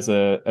with as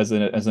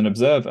an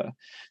observer.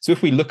 So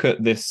if we look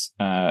at this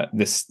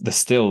the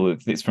still,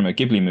 it's from a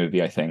Ghibli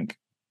movie, I think.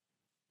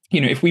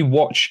 If we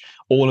watch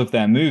all of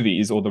their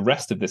movies or the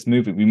rest of this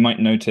movie, we might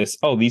notice,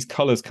 oh, these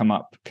colors come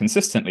up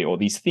consistently, or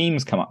these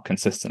themes come up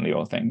consistently,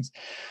 or things.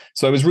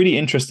 So I was really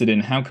interested in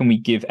how can we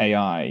give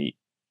AI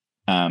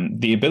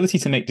the ability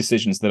to make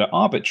decisions that are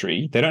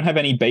arbitrary. They don't have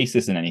any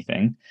basis in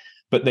anything,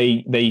 but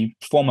they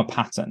form a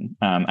pattern.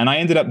 And I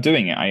ended up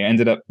doing it. I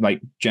ended up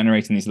like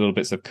generating these little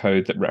bits of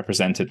code that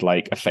represented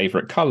like a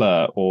favorite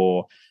color,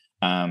 or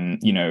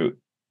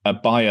a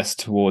bias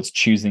towards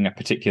choosing a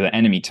particular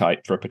enemy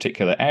type for a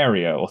particular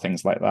area, or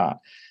things like that.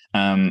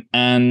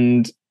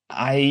 And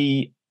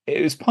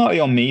it was partly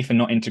on me for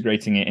not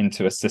integrating it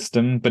into a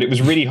system, but it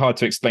was really hard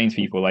to explain to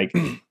people. Like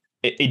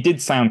it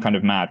did sound kind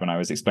of mad when I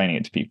was explaining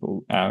it to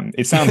people.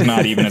 It sounds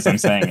mad even as I'm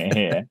saying it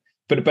here,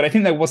 but I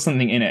think there was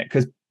something in it,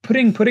 because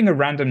putting a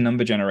random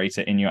number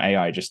generator in your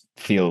AI just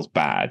feels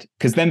bad,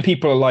 because then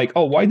people are like,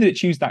 oh, why did it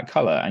choose that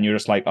color? And you're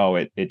just like, oh,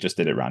 it just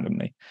did it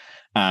randomly.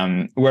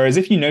 Whereas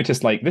if you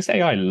notice, like, this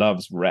AI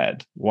loves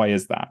red, why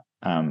is that?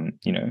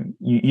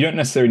 You don't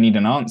necessarily need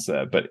an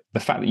answer, but the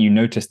fact that you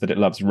notice that it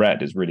loves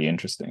red is really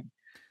interesting.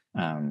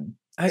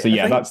 That's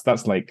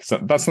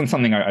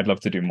something I'd love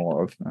to do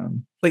more of.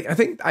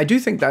 I do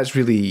think that's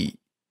really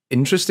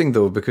interesting,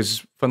 though,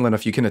 because funnily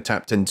enough, you kind of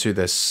tapped into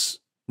this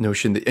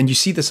notion that, and you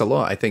see this a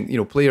lot. I think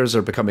players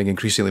are becoming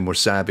increasingly more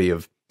savvy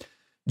of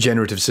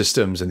generative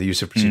systems and the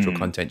use of procedural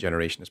content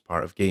generation as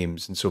part of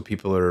games, and so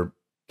people are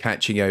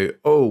catching out,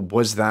 oh,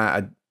 was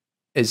that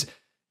is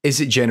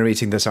it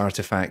generating this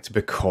artifact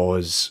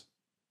because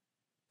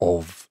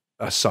of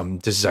some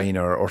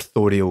designer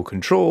authorial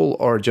control,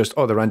 or just,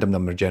 oh, the random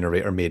number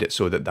generator made it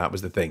so that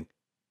was the thing,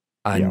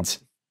 and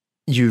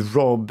you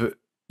rob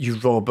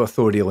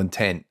authorial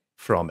intent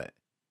from it.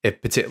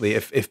 Particularly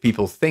if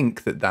people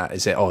think that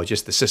is it, oh,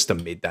 just the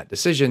system made that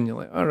decision, you're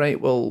like, all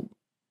right, well,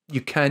 you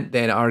can't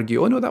then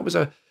argue, oh no, that was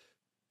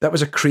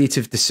a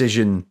creative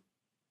decision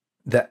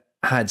that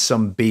had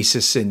some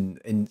basis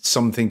in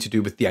something to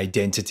do with the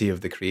identity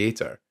of the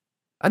creator.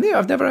 And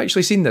I've never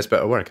actually seen this bit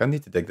of work. I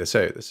need to dig this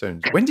out.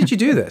 When did you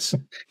do this?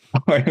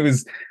 It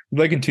was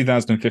like in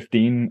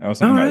 2015 or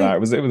something like that. It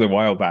was a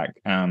while back.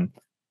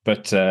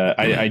 But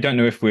I don't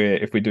know if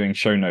we're doing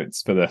show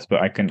notes for this,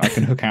 but I can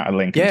hook out a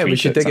link. Yeah, we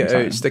should dig it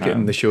out, stick it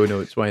in the show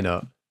notes. Why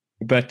not?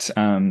 But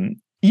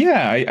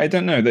I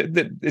don't know.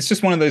 That it's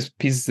just one of those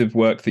pieces of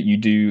work that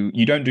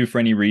you don't do for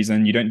any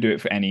reason. You don't do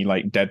it for any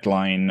like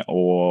deadline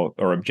or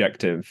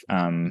objective.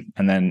 But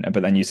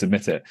then you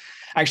submit it.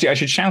 Actually, I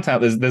should shout out.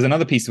 There's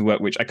another piece of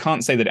work which I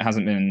can't say that it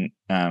hasn't been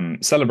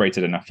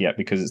celebrated enough yet,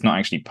 because it's not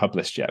actually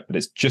published yet, but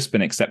it's just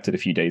been accepted a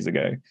few days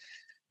ago.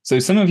 So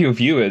some of your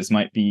viewers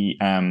might be,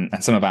 and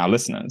some of our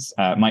listeners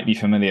might be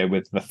familiar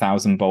with the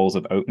 1,000 bowls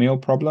of oatmeal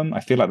problem.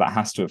 I feel like that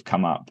has to have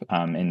come up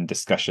in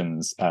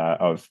discussions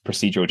of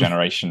procedural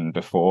generation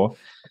before.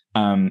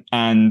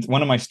 And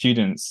one of my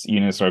students,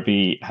 Yunus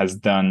Rabi, has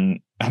done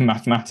a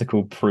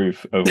mathematical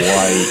proof of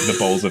why the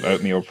bowls of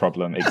oatmeal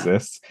problem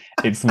exists.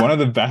 It's one of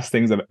the best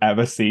things I've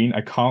ever seen.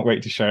 I can't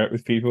wait to share it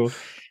with people.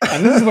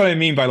 And this is what I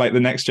mean by like the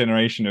next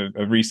generation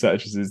of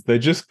researchers, is they're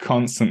just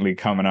constantly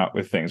coming up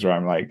with things where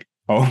I'm like,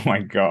 oh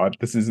my God,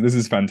 this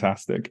is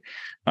fantastic.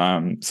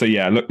 So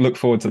yeah, look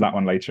forward to that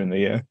one later in the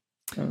year.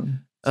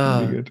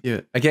 Good.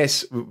 Yeah, I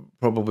guess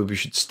probably we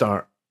should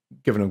start,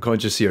 given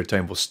unconscious here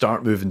time, we'll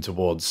start moving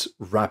towards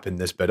wrapping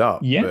this bit up.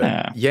 Yeah.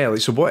 But yeah.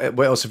 So what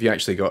else have you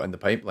actually got in the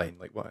pipeline?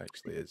 Like, what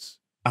actually is?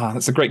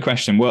 That's a great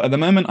question. Well, at the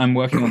moment, I'm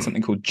working on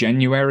something called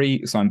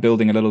January. So I'm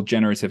building a little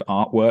generative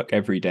artwork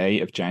every day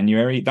of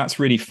January. That's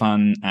really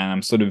fun.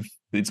 And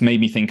it's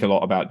made me think a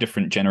lot about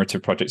different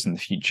generative projects in the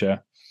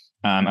future.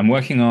 I'm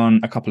working on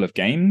a couple of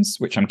games,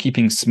 which I'm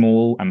keeping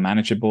small and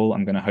manageable.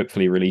 I'm going to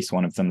hopefully release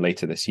one of them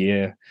later this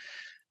year.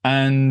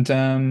 And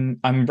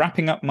I'm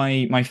wrapping up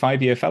my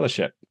 5-year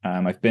fellowship.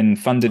 I've been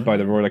funded by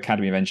the Royal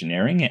Academy of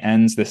Engineering. It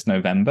ends this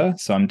November.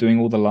 So I'm doing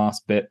all the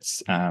last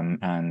bits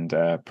and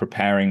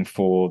preparing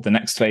for the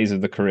next phase of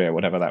the career,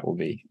 whatever that will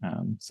be.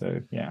 So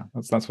yeah,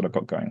 that's what I've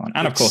got going on.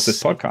 And of course,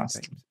 this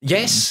podcast.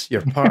 Yes,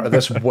 you're part of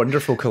this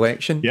wonderful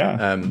collection.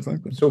 Yeah.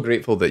 Exactly. I'm so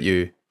grateful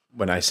that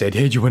when I said,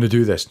 hey, do you want to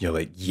do this? And you're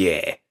like,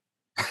 yeah.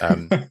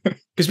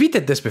 Because we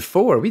did this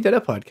before. We did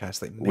a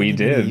podcast like many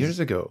years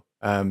ago.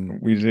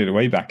 We did it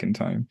way back in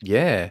time.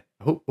 Yeah.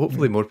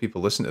 Hopefully more people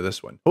listen to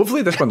this one.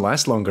 Hopefully this one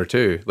lasts longer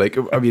too. Like,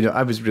 I mean,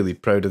 I was really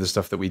proud of the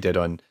stuff that we did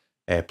on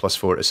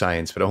 +4 to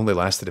Science, but it only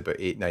lasted about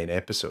 8-9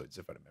 episodes,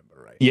 if I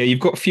remember right. Yeah, you've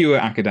got fewer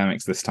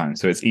academics this time,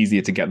 so it's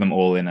easier to get them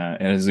all in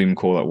a Zoom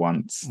call at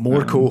once.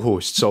 More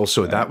co-hosts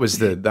also. That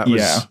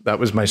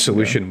was my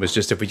solution. Was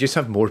just, if we just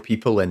have more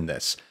people in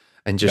this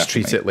and just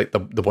treat it like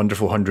the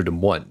wonderful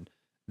 101,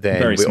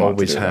 then we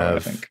always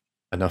have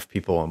enough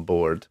people on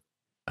board.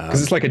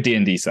 Because it's like a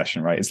D&D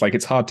session, right? It's like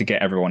it's hard to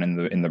get everyone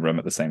in the room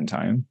at the same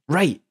time.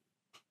 Right.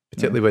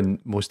 Particularly when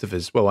most of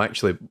us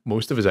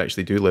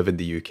actually do live in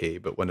the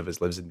UK, but one of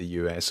us lives in the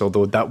US,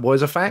 although that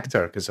was a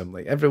factor, because I'm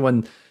like,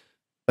 everyone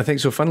I think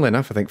so. Funnily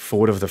enough, I think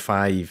 4 of the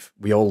 5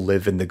 we all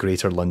live in the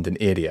Greater London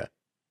area.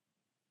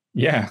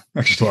 Yeah,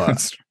 actually, But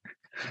that's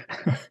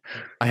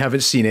I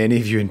haven't seen any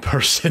of you in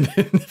person.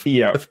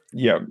 yeah.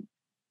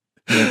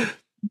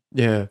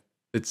 Yeah,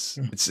 it's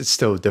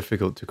still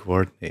difficult to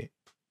coordinate.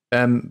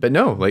 But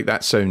no, like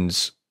that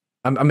sounds.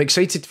 I'm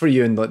excited for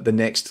you in like the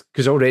next,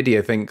 because already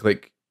I think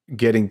like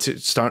getting to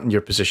starting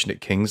your position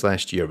at King's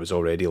last year was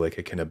already like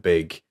a kind of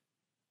big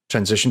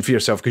transition for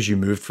yourself, because you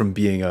moved from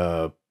being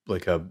a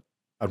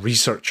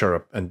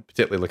researcher, and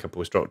particularly like a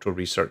postdoctoral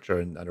researcher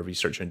and a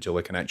researcher, into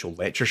like an actual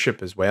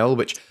lectureship as well,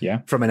 which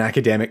from an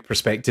academic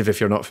perspective, if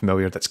you're not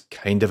familiar, that's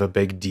kind of a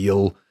big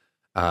deal.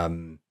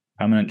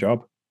 Permanent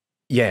job.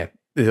 Yeah,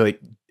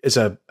 like as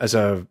a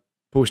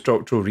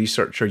postdoctoral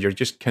researcher, you're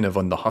just kind of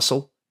on the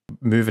hustle.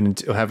 Moving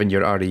into having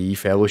your RAE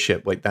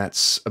fellowship, like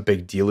that's a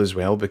big deal as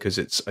well, because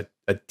it's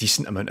a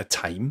decent amount of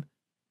time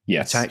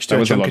attached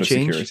to a chunk of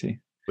change. Security.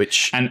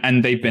 Which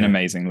and they've been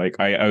amazing. Like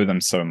I owe them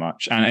so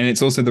much, and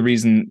it's also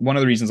one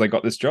of the reasons I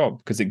got this job,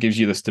 because it gives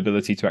you the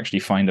stability to actually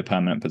find a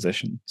permanent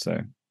position.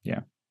 So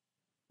yeah.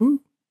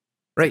 Ooh.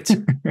 Right.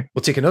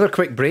 We'll take another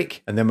quick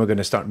break, and then we're going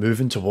to start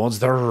moving towards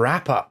the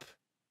wrap up.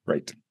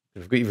 Right.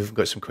 We've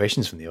got some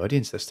questions from the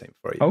audience this time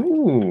for you.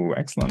 Oh,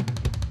 excellent.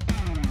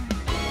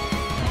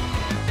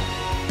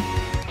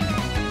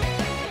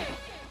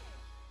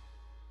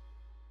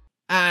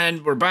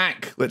 And we're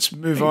back. Let's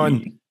move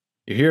on.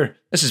 You're here.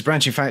 This is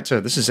Branching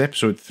Factor. This is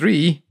episode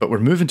 3, but we're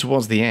moving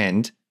towards the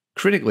end.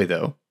 Critically,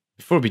 though,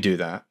 before we do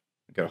that,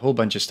 we've got a whole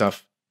bunch of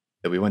stuff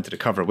that we wanted to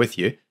cover with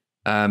you.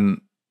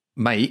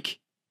 Mike,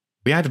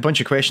 we had a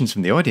bunch of questions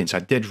from the audience. I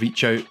did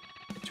reach out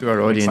to our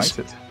audience.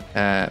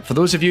 For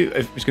those of you,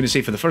 I was going to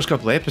say, for the first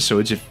couple of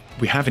episodes, if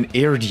we haven't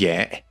aired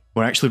yet,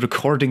 we're actually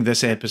recording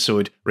this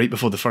episode right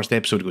before the first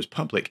episode goes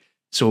public.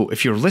 So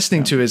if you're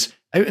listening to us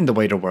out in the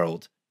wider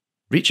world,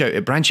 reach out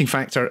at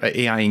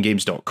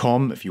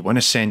branchingfactor@aiandgames.com if you want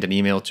to send an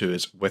email to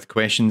us with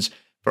questions.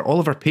 For all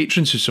of our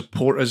patrons who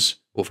support us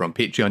over on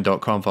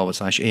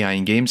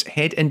patreon.com/aiandgames,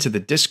 head into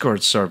the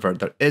Discord server.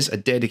 There is a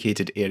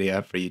dedicated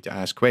area for you to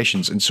ask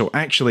questions. And so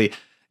actually,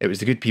 it was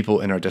the good people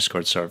in our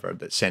Discord server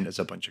that sent us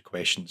a bunch of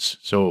questions.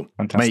 So,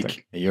 fantastic.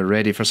 Mike, are you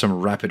ready for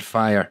some rapid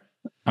fire?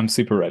 I'm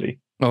super ready.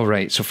 All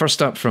right. So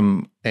first up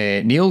from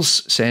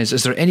Niels says,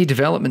 is there any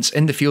developments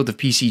in the field of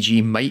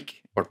PCG, Mike,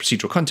 or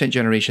procedural content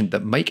generation,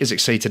 that Mike is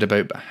excited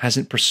about but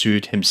hasn't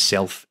pursued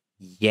himself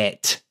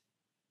yet?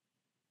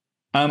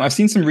 I've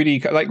seen some really,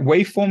 like,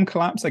 waveform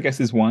collapse, I guess,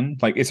 is one.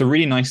 Like, it's a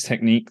really nice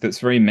technique that's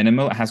very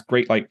minimal. It has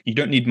great, like, you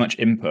don't need much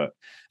input.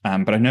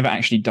 But I've never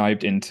actually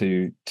dived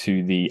into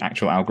the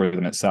actual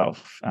algorithm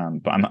itself.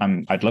 But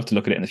I'd love to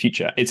look at it in the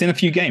future. It's in a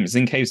few games. It's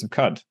in Caves of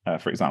Cud,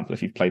 for example,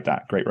 if you've played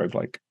that. Great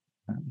roguelike.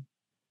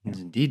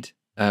 Indeed.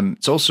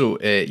 It's also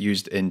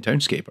used in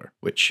Townscaper,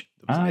 which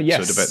there was an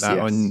episode about that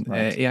on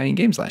AI and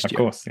Games last year.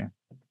 Of course, yeah.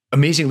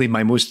 Amazingly,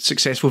 my most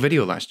successful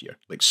video last year.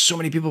 Like, so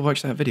many people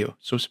watched that video.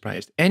 So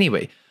surprised.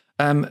 Anyway,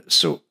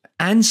 so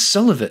Anne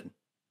Sullivan.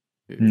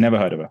 Never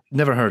heard of her.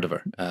 Never heard of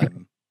her.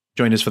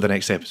 Join us for the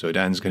next episode.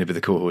 Anne's going to be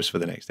the co-host for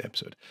the next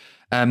episode.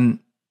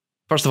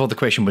 First of all, the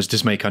question was,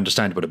 does Mike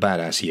understand what a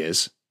badass he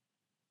is?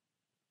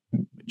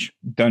 Which,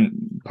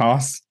 don't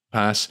pass.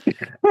 Pass.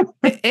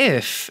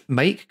 If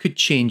Mike could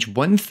change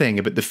one thing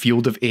about the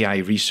field of AI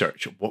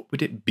research, what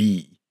would it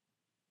be?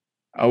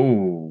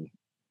 Oh,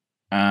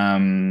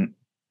 I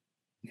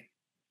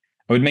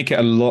would make it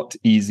a lot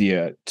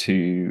easier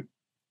to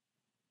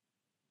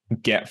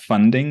get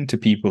funding to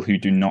people who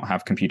do not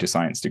have computer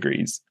science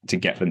degrees, to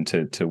get them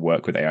to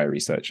work with AI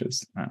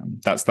researchers.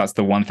 That's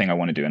the one thing I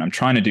want to do, and I'm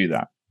trying to do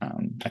that.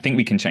 I think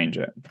we can change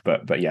it,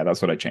 but yeah,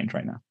 that's what I change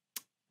right now.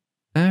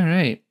 All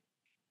right.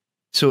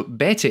 So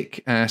Betic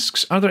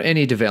asks, are there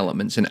any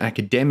developments in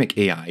academic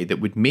AI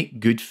that would make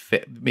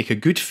a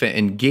good fit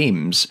in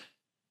games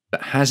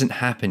that hasn't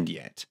happened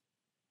yet?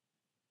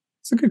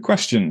 It's a good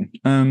question.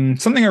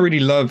 Something I really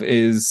love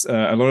is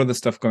a lot of the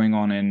stuff going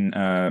on in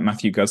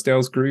Matthew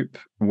Gusdale's group,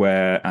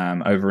 where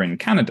over in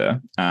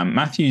Canada,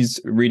 Matthew's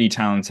really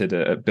talented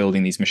at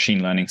building these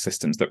machine learning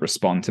systems that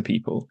respond to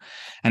people.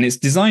 And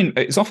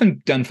it's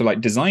often done for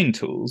like design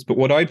tools. But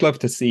what I'd love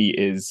to see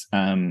is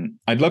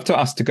I'd love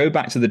us to go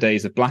back to the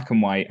days of black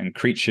and white and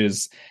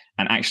creatures,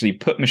 and actually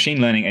put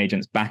machine learning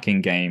agents back in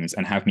games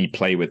and have me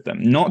play with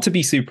them. Not to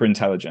be super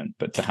intelligent,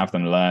 but to have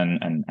them learn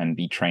and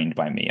be trained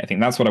by me. I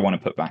think that's what I want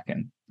to put back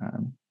in.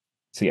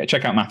 So yeah,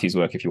 check out Matthew's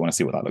work if you want to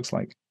see what that looks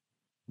like.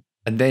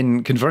 And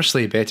then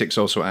conversely, Betix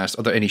also asked,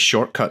 are there any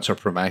shortcuts or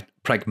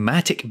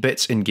pragmatic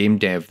bits in game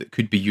dev that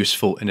could be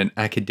useful in an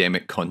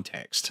academic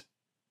context?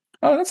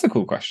 Oh, that's a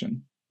cool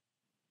question.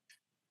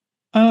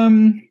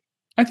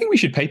 I think we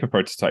should paper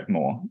prototype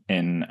more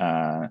in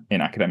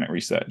academic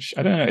research.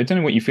 I don't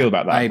know what you feel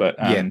about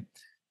that,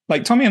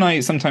 like Tommy and I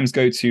sometimes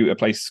go to a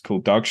place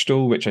called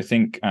Darkstuhl, which I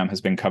think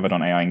has been covered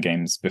on AI in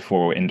Games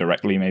before,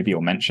 indirectly maybe,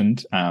 or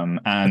mentioned.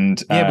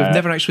 And yeah, we've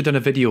never actually done a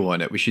video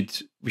on it. We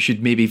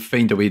should maybe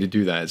find a way to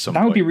do that at some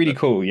point. That would be really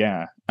cool,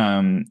 yeah.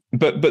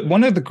 But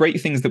one of the great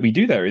things that we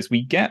do there is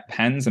we get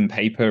pens and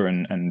paper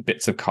and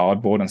bits of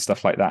cardboard and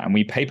stuff like that, and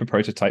we paper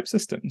prototype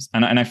systems.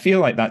 And I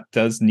feel like that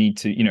does need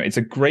to, it's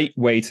a great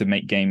way to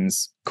make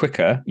games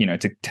quicker,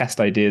 to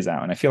test ideas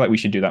out. And I feel like we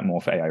should do that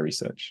more for AI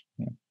research.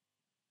 Yeah.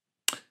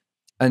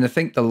 And I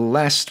think the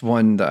last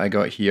one that I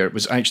got here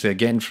was actually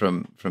again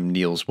from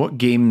Niels. What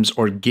game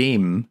or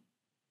games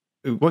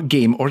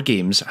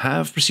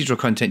have procedural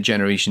content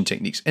generation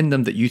techniques in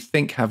them that you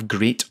think have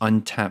great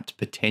untapped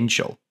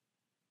potential?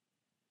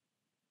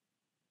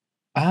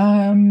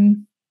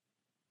 The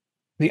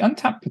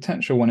untapped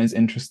potential one is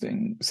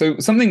interesting. So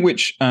something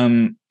which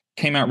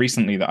came out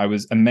recently that I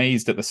was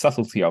amazed at the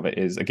subtlety of it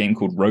is a game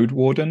called Road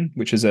Warden,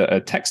 which is a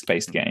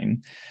text-based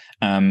game.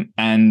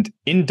 And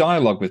in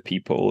dialogue with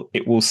people,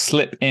 it will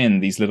slip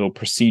in these little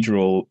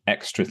procedural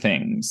extra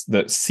things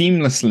that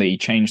seamlessly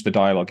change the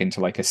dialogue into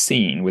like a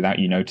scene without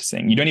you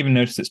noticing. You don't even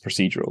notice it's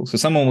procedural. So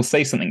someone will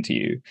say something to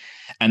you,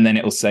 and then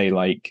it will say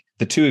like,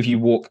 the two of you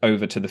walk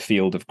over to the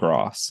field of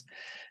grass.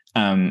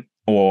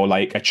 Or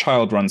like a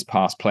child runs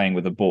past playing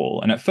with a ball.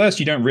 And at first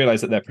you don't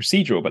realize that they're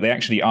procedural, but they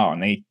actually are.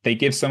 And they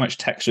give so much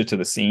texture to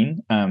the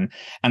scene. And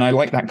I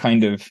like that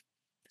kind of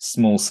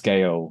small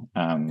scale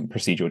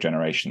procedural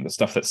generation, the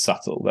stuff that's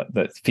subtle,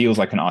 that feels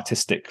like an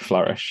artistic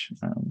flourish.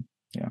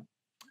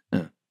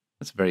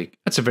 That's a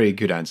very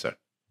good answer.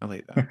 I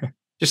like that.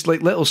 Just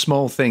like little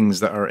small things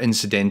that are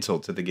incidental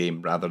to the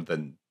game rather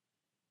than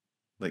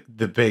like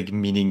the big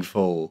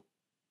meaningful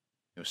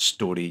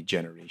story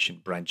generation,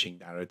 branching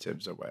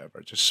narratives or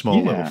whatever. Just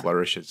small little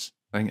flourishes.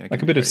 I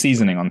like a bit of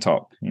seasoning on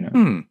top,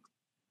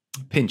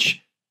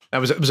 Pinch. It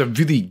was a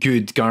really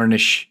good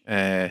garnish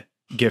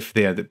GIF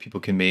there that people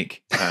can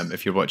make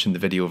if you're watching the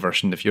video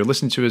version. If you're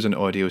listening to us on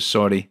audio,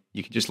 sorry,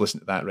 you can just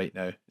listen to that right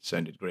now. It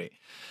sounded great.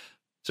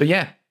 So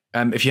yeah,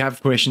 if you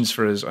have questions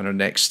for us on our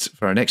next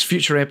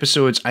future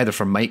episodes, either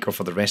for Mike or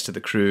for the rest of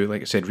the crew,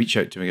 like I said,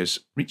 reaching out to us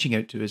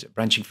at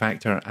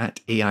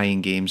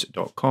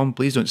branchingfactor@aingames.com.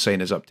 Please don't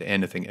sign us up to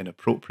anything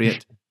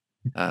inappropriate.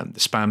 The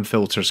spam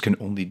filters can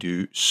only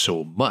do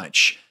so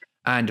much.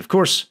 And of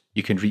course,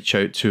 you can reach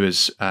out to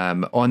us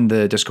on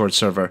the Discord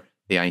server,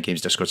 the AI in Games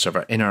Discord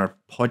server, in our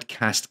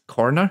podcast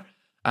corner.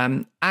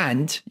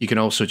 And you can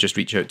also just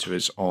reach out to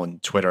us on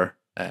Twitter.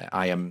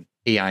 I am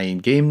AI in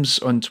Games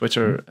on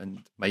Twitter,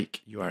 and Mike,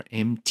 you are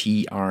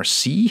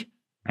MTRC.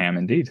 I am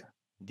indeed.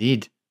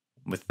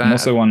 With that, I'm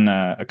also on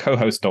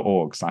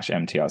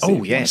cohost.org/MTRC.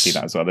 Oh, if yes. you want to see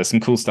that as well. There's some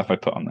cool stuff I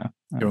put on there.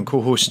 You're on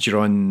co-host. You're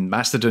on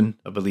Mastodon,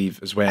 I believe,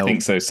 as well. I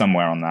think so,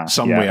 somewhere on that.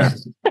 Somewhere.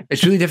 Yeah.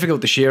 It's really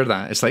difficult to share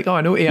that. It's like, oh,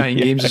 I know AI in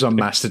Games is on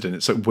Mastodon.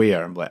 It's like,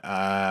 where? I'm like,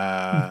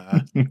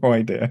 no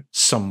idea.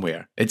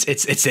 Somewhere.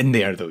 It's in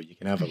there though. You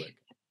can have a look.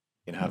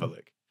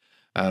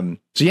 So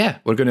yeah,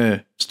 we're going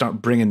to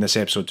start bringing this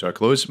episode to a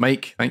close.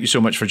 Mike, thank you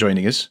so much for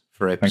joining us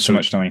for episode so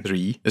much, Tommy.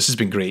 3. This has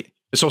been great.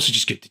 It's also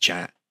just good to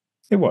chat.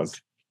 It was.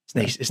 It's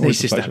nice. It's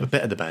nice just to have a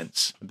bit of the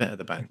bants,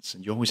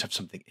 and you always have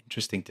something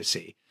interesting to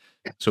say.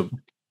 So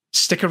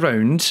stick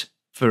around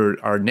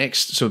for our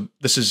next. So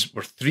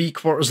we're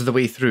 3/4 of the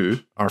way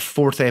through. Our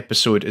 4th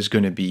episode is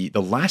going to be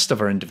the last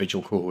of our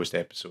individual co-host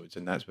episodes,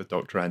 and that's with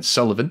Dr. Anne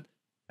Sullivan,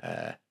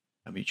 a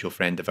mutual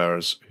friend of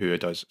ours who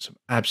does some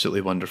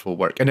absolutely wonderful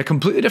work in a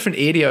completely different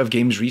area of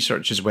games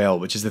research as well,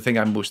 which is the thing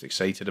I'm most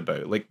excited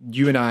about. Like,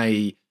 you and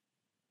I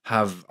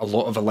have a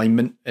lot of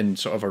alignment in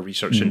sort of our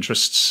research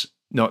interests,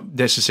 not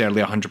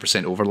necessarily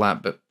 100%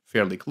 overlap, but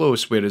fairly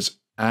close, whereas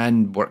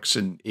Anne works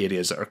in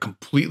areas that are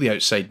completely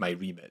outside my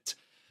remit.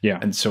 Yeah.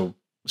 And so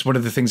it's one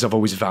of the things I've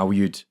always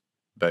valued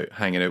about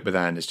hanging out with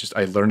Anne is just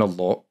I learn a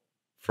lot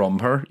from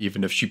her,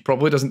 even if she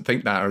probably doesn't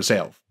think that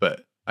herself,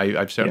 but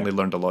I've certainly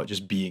learned a lot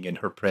just being in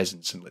her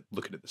presence and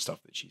looking at the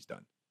stuff that she's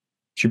done.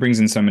 She brings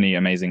in so many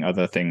amazing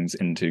other things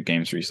into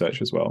games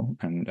research as well,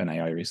 and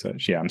AI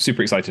research. Yeah, I'm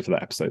super excited for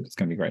that episode. It's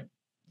going to be great.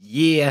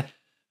 Yeah.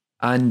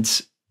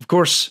 And of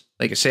course,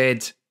 like I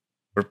said,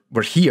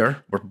 we're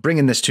here. We're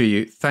bringing this to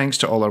you thanks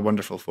to all our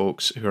wonderful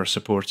folks who are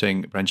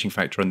supporting Branching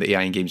Factor on the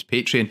AI in Games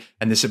Patreon.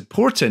 And it's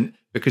important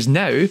because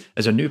now,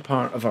 as a new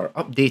part of our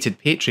updated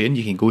Patreon,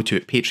 you can go to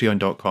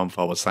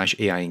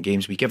patreon.com/AI in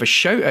Games. We give a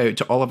shout out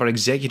to all of our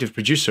executive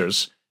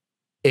producers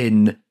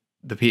in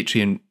the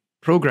Patreon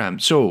program.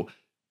 So,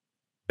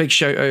 big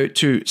shout out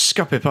to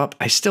Scupip.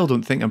 I still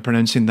don't think I'm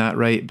pronouncing that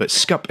right, but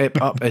Scupip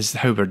is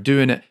how we're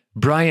doing it.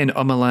 Brian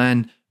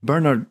Umalan,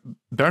 Bernard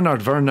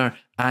Werner,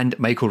 and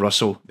Michael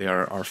Russell. They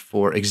are our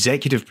 4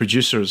 executive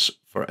producers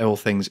for all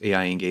things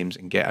AI in Games,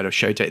 and get a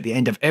shout out at the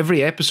end of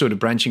every episode of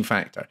Branching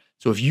Factor.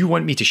 So if you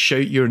want me to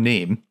shout your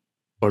name,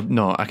 or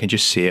no, I can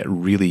just say it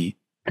really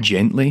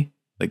gently,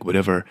 like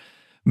whatever,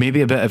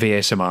 maybe a bit of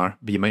ASMR,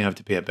 but you might have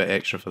to pay a bit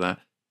extra for that.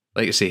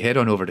 Like I say, head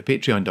on over to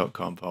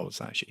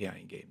patreon.com/AI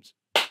in Games.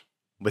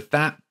 With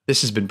that,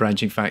 this has been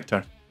Branching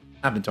Factor.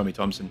 I've been Tommy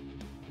Thompson.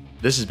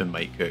 This has been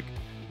Mike Cook.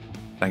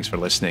 Thanks for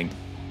listening,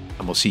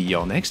 and we'll see you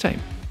all next time.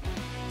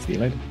 See you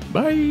later.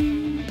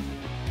 Bye.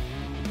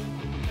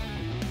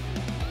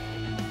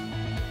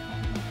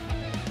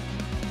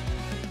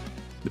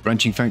 The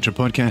Branching Factor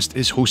podcast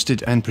is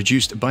hosted and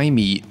produced by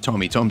me,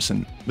 Tommy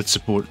Thompson, with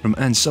support from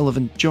Anne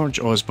Sullivan, George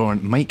Osborne,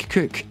 Mike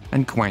Cook,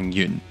 and Kwang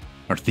Yun.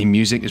 Our theme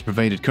music is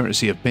provided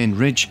courtesy of Ben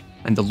Ridge,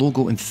 and the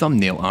logo and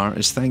thumbnail art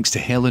is thanks to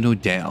Helen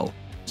O'Dell.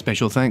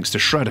 Special thanks to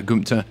Shraddha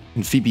Gupta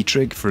and Phoebe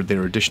Trigg for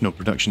their additional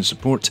production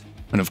support,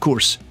 and of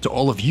course, to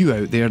all of you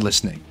out there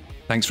listening.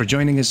 Thanks for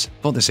joining us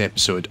for this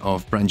episode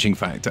of Branching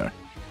Factor.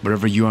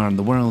 Wherever you are in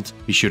the world,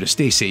 be sure to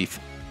stay safe,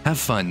 have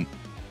fun,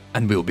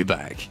 and we'll be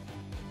back.